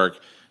esophageal work,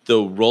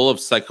 the role of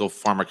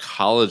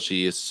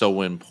psychopharmacology is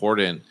so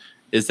important.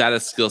 Is that a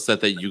skill set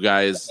that you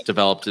guys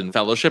developed in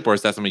fellowship, or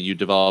is that something you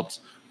developed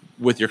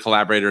with your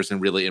collaborators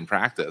and really in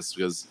practice?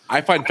 Because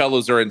I find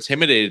fellows are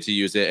intimidated to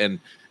use it. And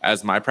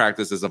as my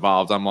practice has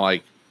evolved, I'm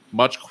like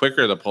much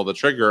quicker to pull the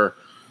trigger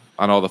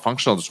on all the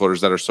functional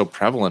disorders that are so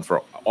prevalent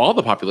for all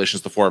the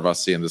populations the 4 of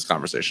us see in this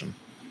conversation.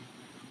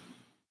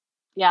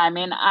 Yeah, I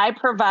mean, I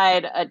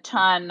provide a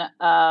ton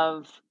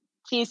of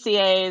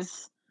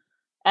TCAs,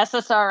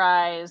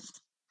 SSRIs.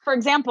 For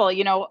example,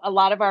 a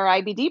lot of our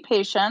IBD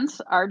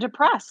patients are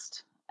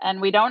depressed and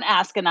we don't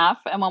ask enough.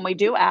 And when we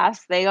do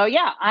ask, they go,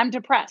 yeah, I'm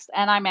depressed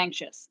and I'm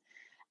anxious.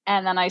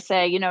 And then I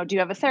say, do you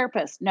have a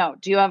therapist? No.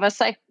 Do you have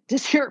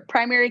does your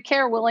primary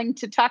care willing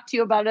to talk to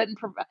you about it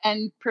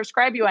and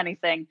prescribe you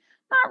anything?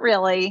 Not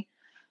really.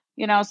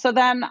 So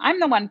then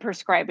I'm the one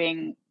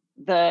prescribing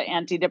the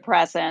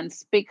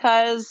antidepressants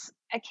because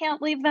I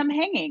can't leave them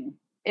hanging.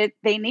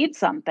 They need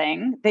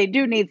something. They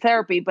do need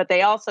therapy, but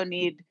they also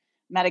need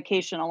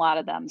medication, a lot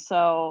of them.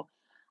 So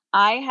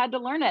I had to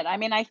learn it. I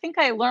mean, I think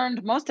I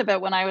learned most of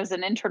it when I was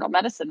an internal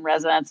medicine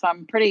resident, so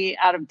I'm pretty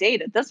out of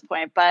date at this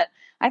point, but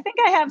I think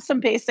I have some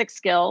basic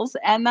skills.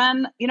 And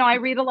then, I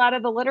read a lot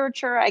of the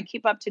literature. I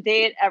keep up to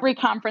date. Every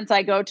conference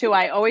I go to,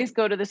 I always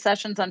go to the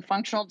sessions on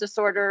functional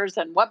disorders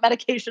and what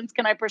medications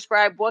can I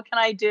prescribe? What can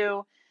I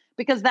do?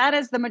 Because that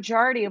is the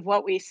majority of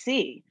what we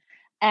see.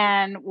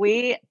 And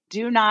we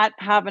do not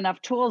have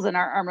enough tools in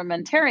our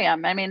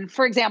armamentarium. I mean,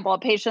 for example, a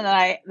patient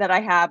that I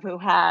have who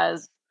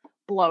has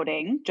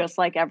bloating, just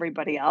like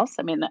everybody else.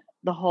 I mean,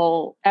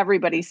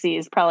 everybody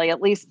sees probably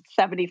at least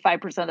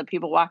 75% of the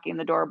people walking in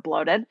the door are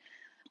bloated.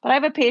 But I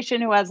have a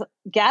patient who has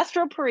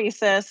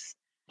gastroparesis.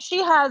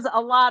 She has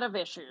a lot of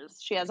issues.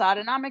 She has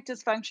autonomic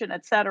dysfunction,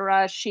 et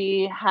cetera.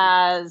 She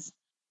has,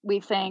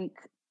 we think,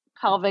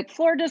 pelvic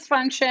floor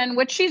dysfunction,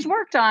 which she's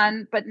worked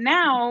on. But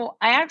now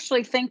I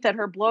actually think that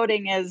her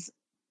bloating is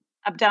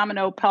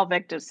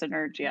abdominophrenic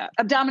dyssynergia.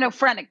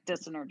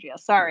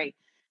 Sorry.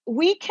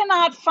 We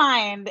cannot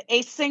find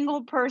a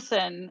single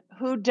person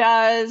who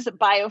does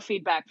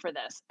biofeedback for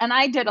this. And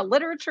I did a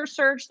literature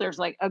search. There's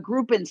like a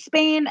group in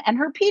Spain, and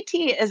her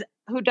PT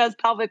who does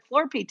pelvic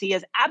floor PT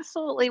is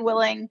absolutely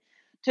willing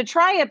to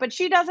try it, but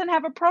she doesn't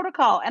have a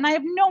protocol. And I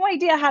have no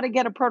idea how to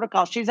get a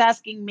protocol. She's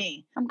asking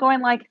me. I'm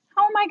going like,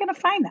 how am I going to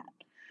find that?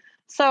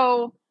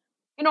 So,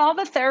 all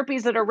the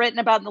therapies that are written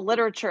about in the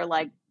literature,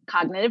 like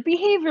cognitive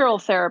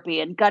behavioral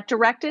therapy and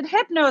gut-directed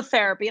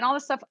hypnotherapy and all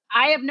this stuff,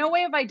 I have no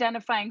way of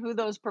identifying who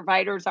those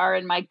providers are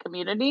in my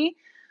community.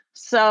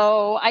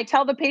 So I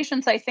tell the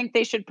patients I think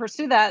they should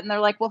pursue that. And they're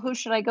like, well, who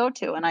should I go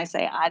to? And I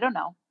say, I don't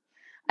know.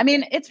 I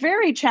mean, it's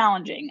very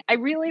challenging. I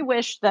really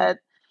wish that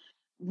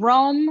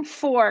Rome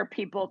 4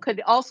 people could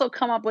also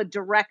come up with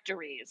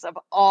directories of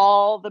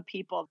all the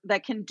people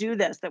that can do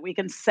this, that we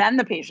can send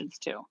the patients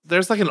to.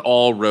 There's like an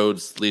all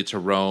roads lead to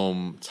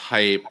Rome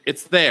type.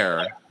 It's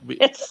there.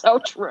 It's so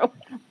true.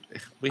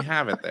 We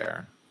have it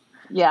there.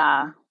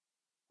 Yeah.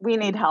 We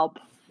need help.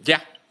 Yeah,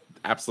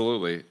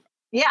 absolutely.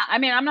 Yeah. I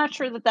mean, I'm not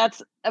sure that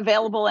that's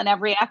available in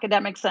every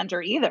academic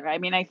center either. I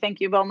mean, I think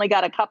you've only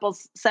got a couple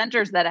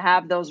centers that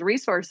have those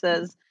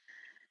resources.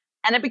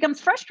 And it becomes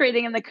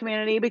frustrating in the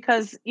community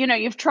because,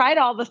 you've tried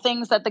all the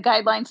things that the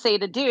guidelines say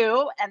to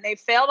do and they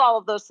failed all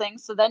of those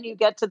things. So then you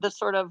get to the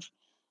sort of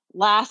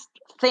last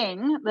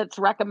thing that's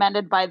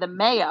recommended by the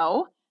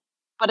Mayo,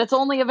 but it's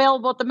only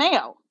available at the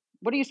Mayo.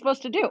 What are you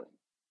supposed to do?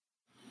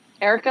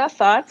 Erica,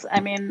 thoughts? I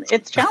mean,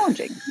 it's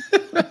challenging.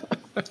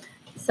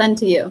 Send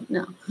to you.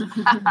 No.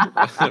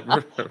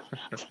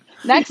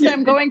 Next,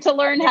 I'm going to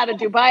learn how to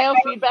do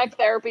biofeedback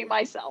therapy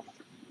myself.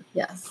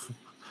 Yes.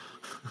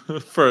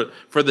 For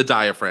the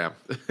diaphragm.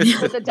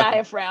 For the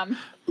diaphragm.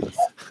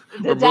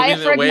 We're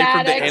moving away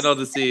from the anal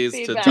disease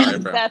feedback. To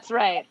diaphragm. That's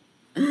right.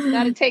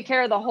 Got to take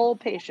care of the whole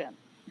patient.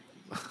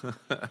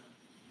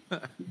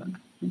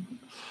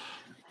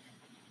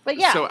 But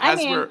yeah, so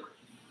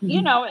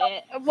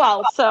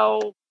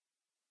so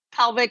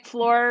pelvic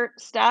floor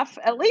stuff,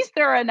 at least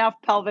there are enough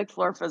pelvic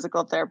floor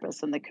physical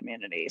therapists in the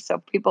community. So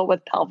people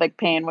with pelvic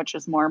pain, which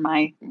is more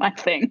my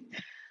thing,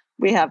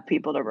 we have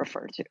people to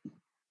refer to.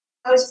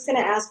 I was just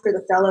going to ask for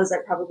the fellows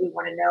that probably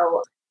want to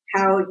know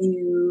how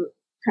you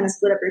kind of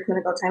split up your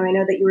clinical time. I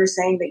know that you were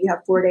saying that you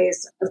have 4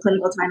 days of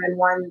clinical time and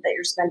one that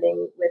you're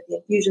spending with the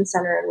infusion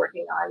center and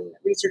working on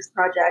research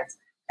projects.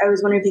 I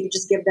was wondering if you could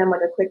just give them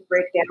like a quick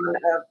breakdown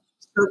of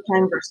scope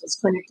time versus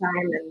clinic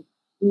time and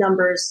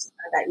numbers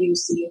that you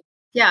see.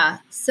 Yeah.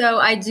 So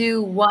I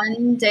do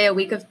 1 day a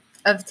week of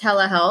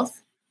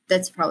telehealth.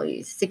 That's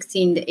probably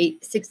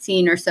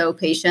 16 or so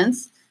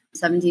patients,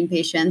 17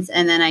 patients.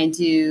 And then I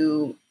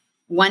do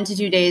 1 to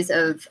 2 days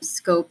of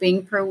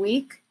scoping per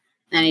week.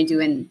 And I do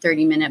in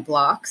 30-minute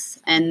blocks.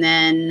 And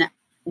then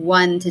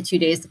 1 to 2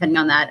 days, depending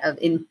on that, of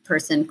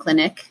in-person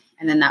clinic.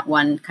 And then that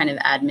one kind of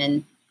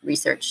admin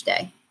research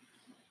day.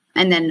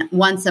 And then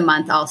once a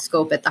month, I'll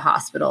scope at the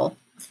hospital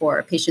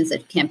for patients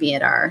that can't be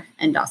at our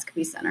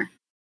endoscopy center.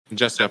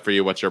 Jessica, for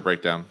you, what's your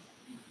breakdown?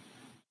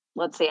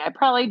 Let's see. I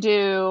probably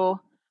do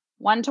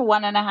 1 to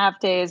 1.5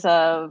 days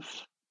of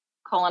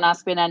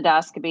colonoscopy and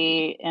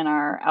endoscopy in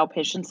our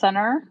outpatient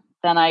center.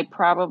 Then I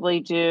probably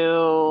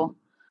do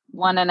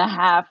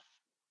 1.5,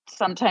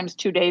 sometimes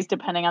 2 days,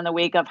 depending on the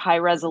week, of high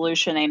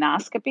resolution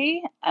anoscopy.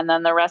 And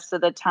then the rest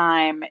of the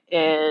time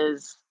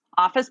is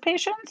office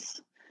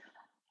patients.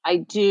 I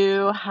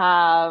do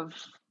have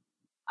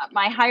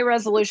my high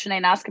resolution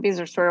anoscopies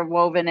are sort of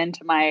woven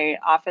into my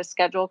office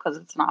schedule because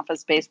it's an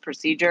office based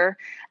procedure,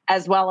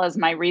 as well as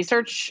my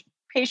research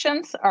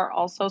patients are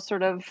also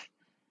sort of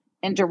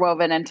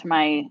interwoven into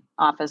my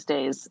office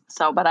days.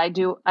 So, but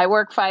I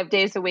work 5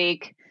 days a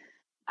week.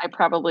 I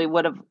probably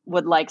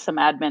would like some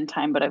admin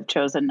time, but I've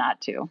chosen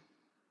not to.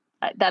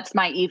 That's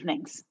my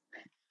evenings.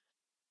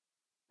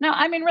 No,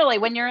 I mean, really,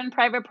 when you're in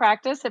private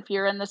practice, if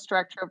you're in the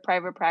structure of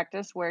private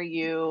practice where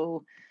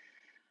you,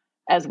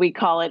 as we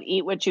call it,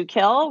 eat what you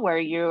kill, where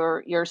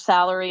your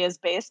salary is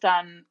based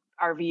on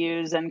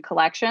RVUs and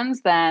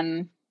collections,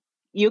 then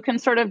you can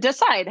sort of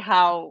decide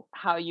how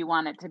you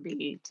want it to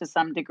be to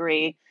some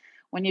degree.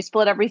 When you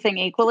split everything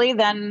equally,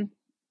 then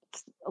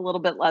it's a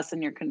little bit less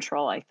in your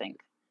control, I think.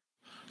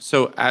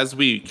 So as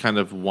we kind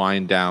of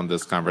wind down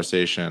this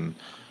conversation,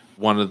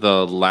 one of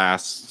the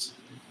last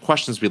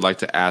questions we'd like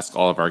to ask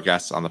all of our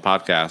guests on the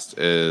podcast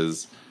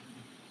is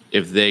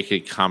if they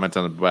could comment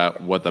on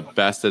about what the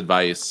best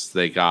advice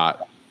they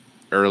got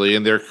early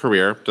in their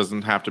career,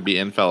 doesn't have to be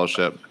in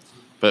fellowship,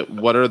 but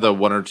what are the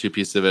 1 or 2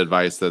 pieces of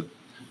advice that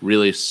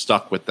really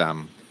stuck with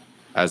them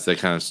as they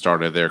kind of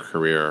started their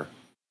career?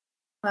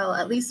 Well,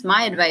 at least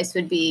my advice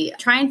would be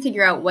try and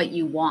figure out what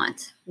you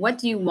want. What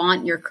do you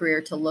want your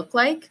career to look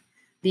like?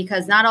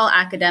 Because not all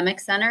academic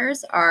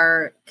centers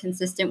are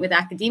consistent with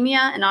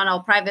academia, and not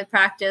all private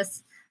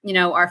practice,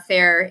 are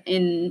fair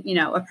in,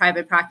 a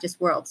private practice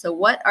world. So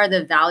what are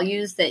the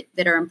values that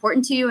are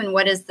important to you, and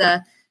what is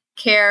the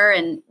care,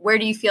 and where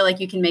do you feel like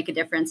you can make a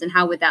difference, and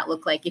how would that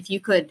look like if you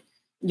could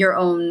your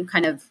own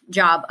kind of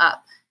job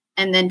up?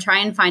 And then try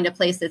and find a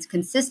place that's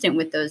consistent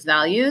with those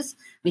values,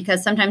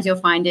 because sometimes you'll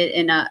find it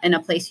in a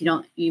place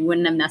you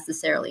wouldn't have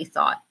necessarily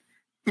thought,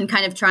 and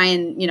kind of try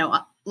and,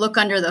 look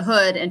under the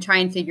hood and try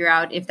and figure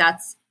out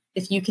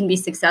if you can be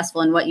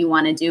successful in what you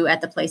want to do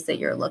at the place that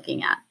you're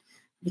looking at,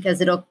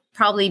 because it'll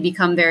probably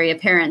become very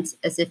apparent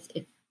as if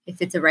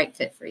it's a right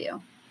fit for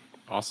you.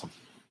 Awesome.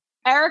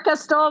 Erica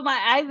stole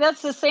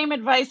that's the same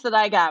advice that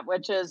I got,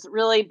 which is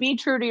really be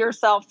true to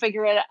yourself,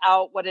 figure it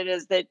out what it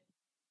is that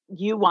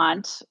you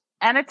want.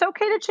 And it's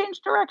okay to change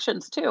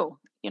directions too.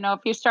 If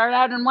you start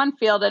out in one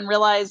field and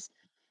realize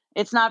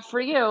it's not for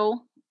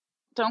you,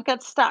 don't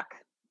get stuck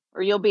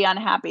or you'll be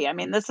unhappy. I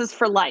mean, this is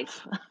for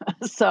life.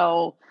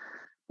 So,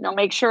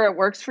 make sure it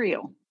works for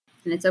you.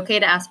 And it's okay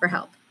to ask for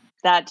help.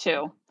 That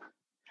too.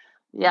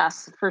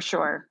 Yes, for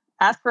sure.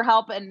 Ask for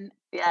help and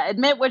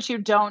admit what you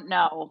don't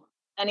know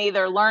and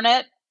either learn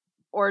it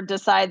or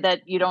decide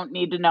that you don't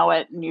need to know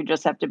it and you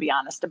just have to be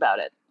honest about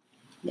it.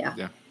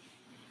 Yeah.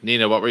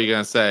 Nina, what were you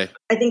going to say?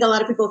 I think a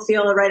lot of people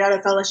feel right out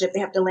of fellowship, they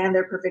have to land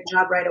their perfect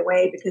job right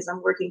away because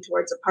I'm working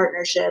towards a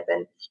partnership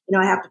and,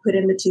 I have to put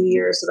in the 2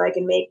 years so that I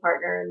can make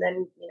partner and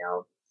then,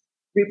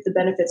 reap the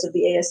benefits of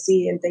the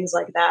ASC and things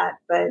like that.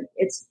 But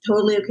it's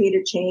totally okay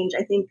to change.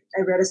 I think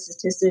I read a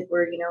statistic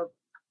where,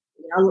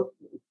 Now,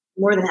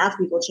 more than half of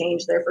people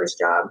change their first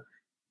job,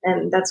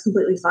 and that's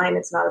completely fine.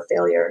 It's not a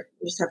failure.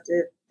 You just have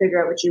to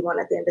figure out what you want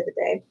at the end of the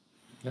day.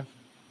 Yeah.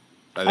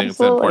 I think it's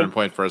an important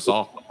point for us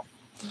all.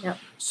 Yep.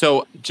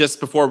 So just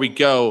before we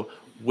go,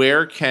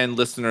 where can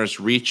listeners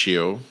reach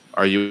you?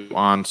 Are you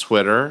on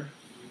Twitter?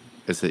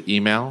 Is it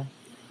email?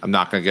 I'm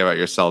not going to give out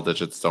your cell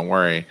digits. Don't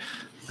worry.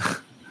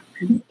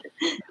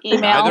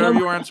 Email. Either of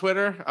you are on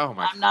Twitter? Oh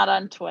my! I'm not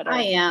on Twitter.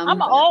 I am.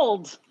 I'm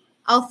old.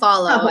 I'll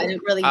follow. I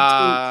don't really tweet.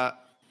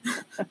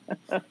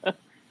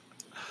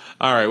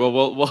 All right. Well,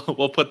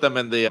 we'll put them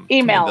in the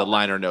email, in the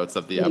liner notes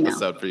of the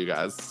episode for you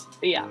guys.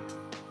 Yeah.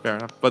 Fair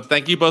enough. But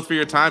thank you both for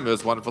your time. It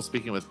was wonderful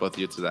speaking with both of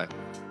you today.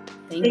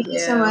 Thank you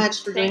so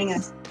much for joining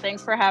us.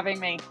 Thanks for having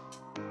me.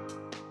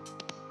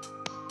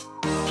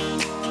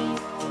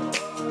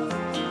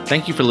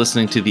 Thank you for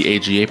listening to the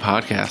AGA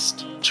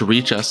podcast. To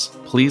reach us,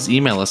 please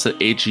email us at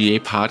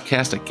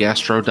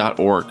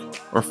agapodcast@gastro.org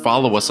or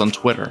follow us on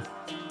Twitter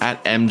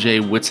at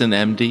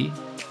MJ_Whitson_MD,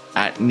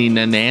 at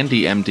Nina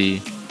Nandy MD,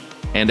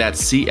 and at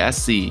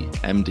CSC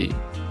MD.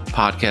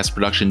 Podcast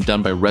production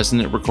done by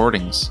Resonant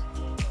Recordings.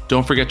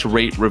 Don't forget to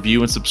rate,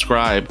 review, and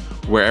subscribe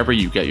wherever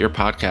you get your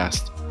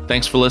podcast.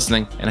 Thanks for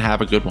listening and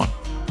have a good one.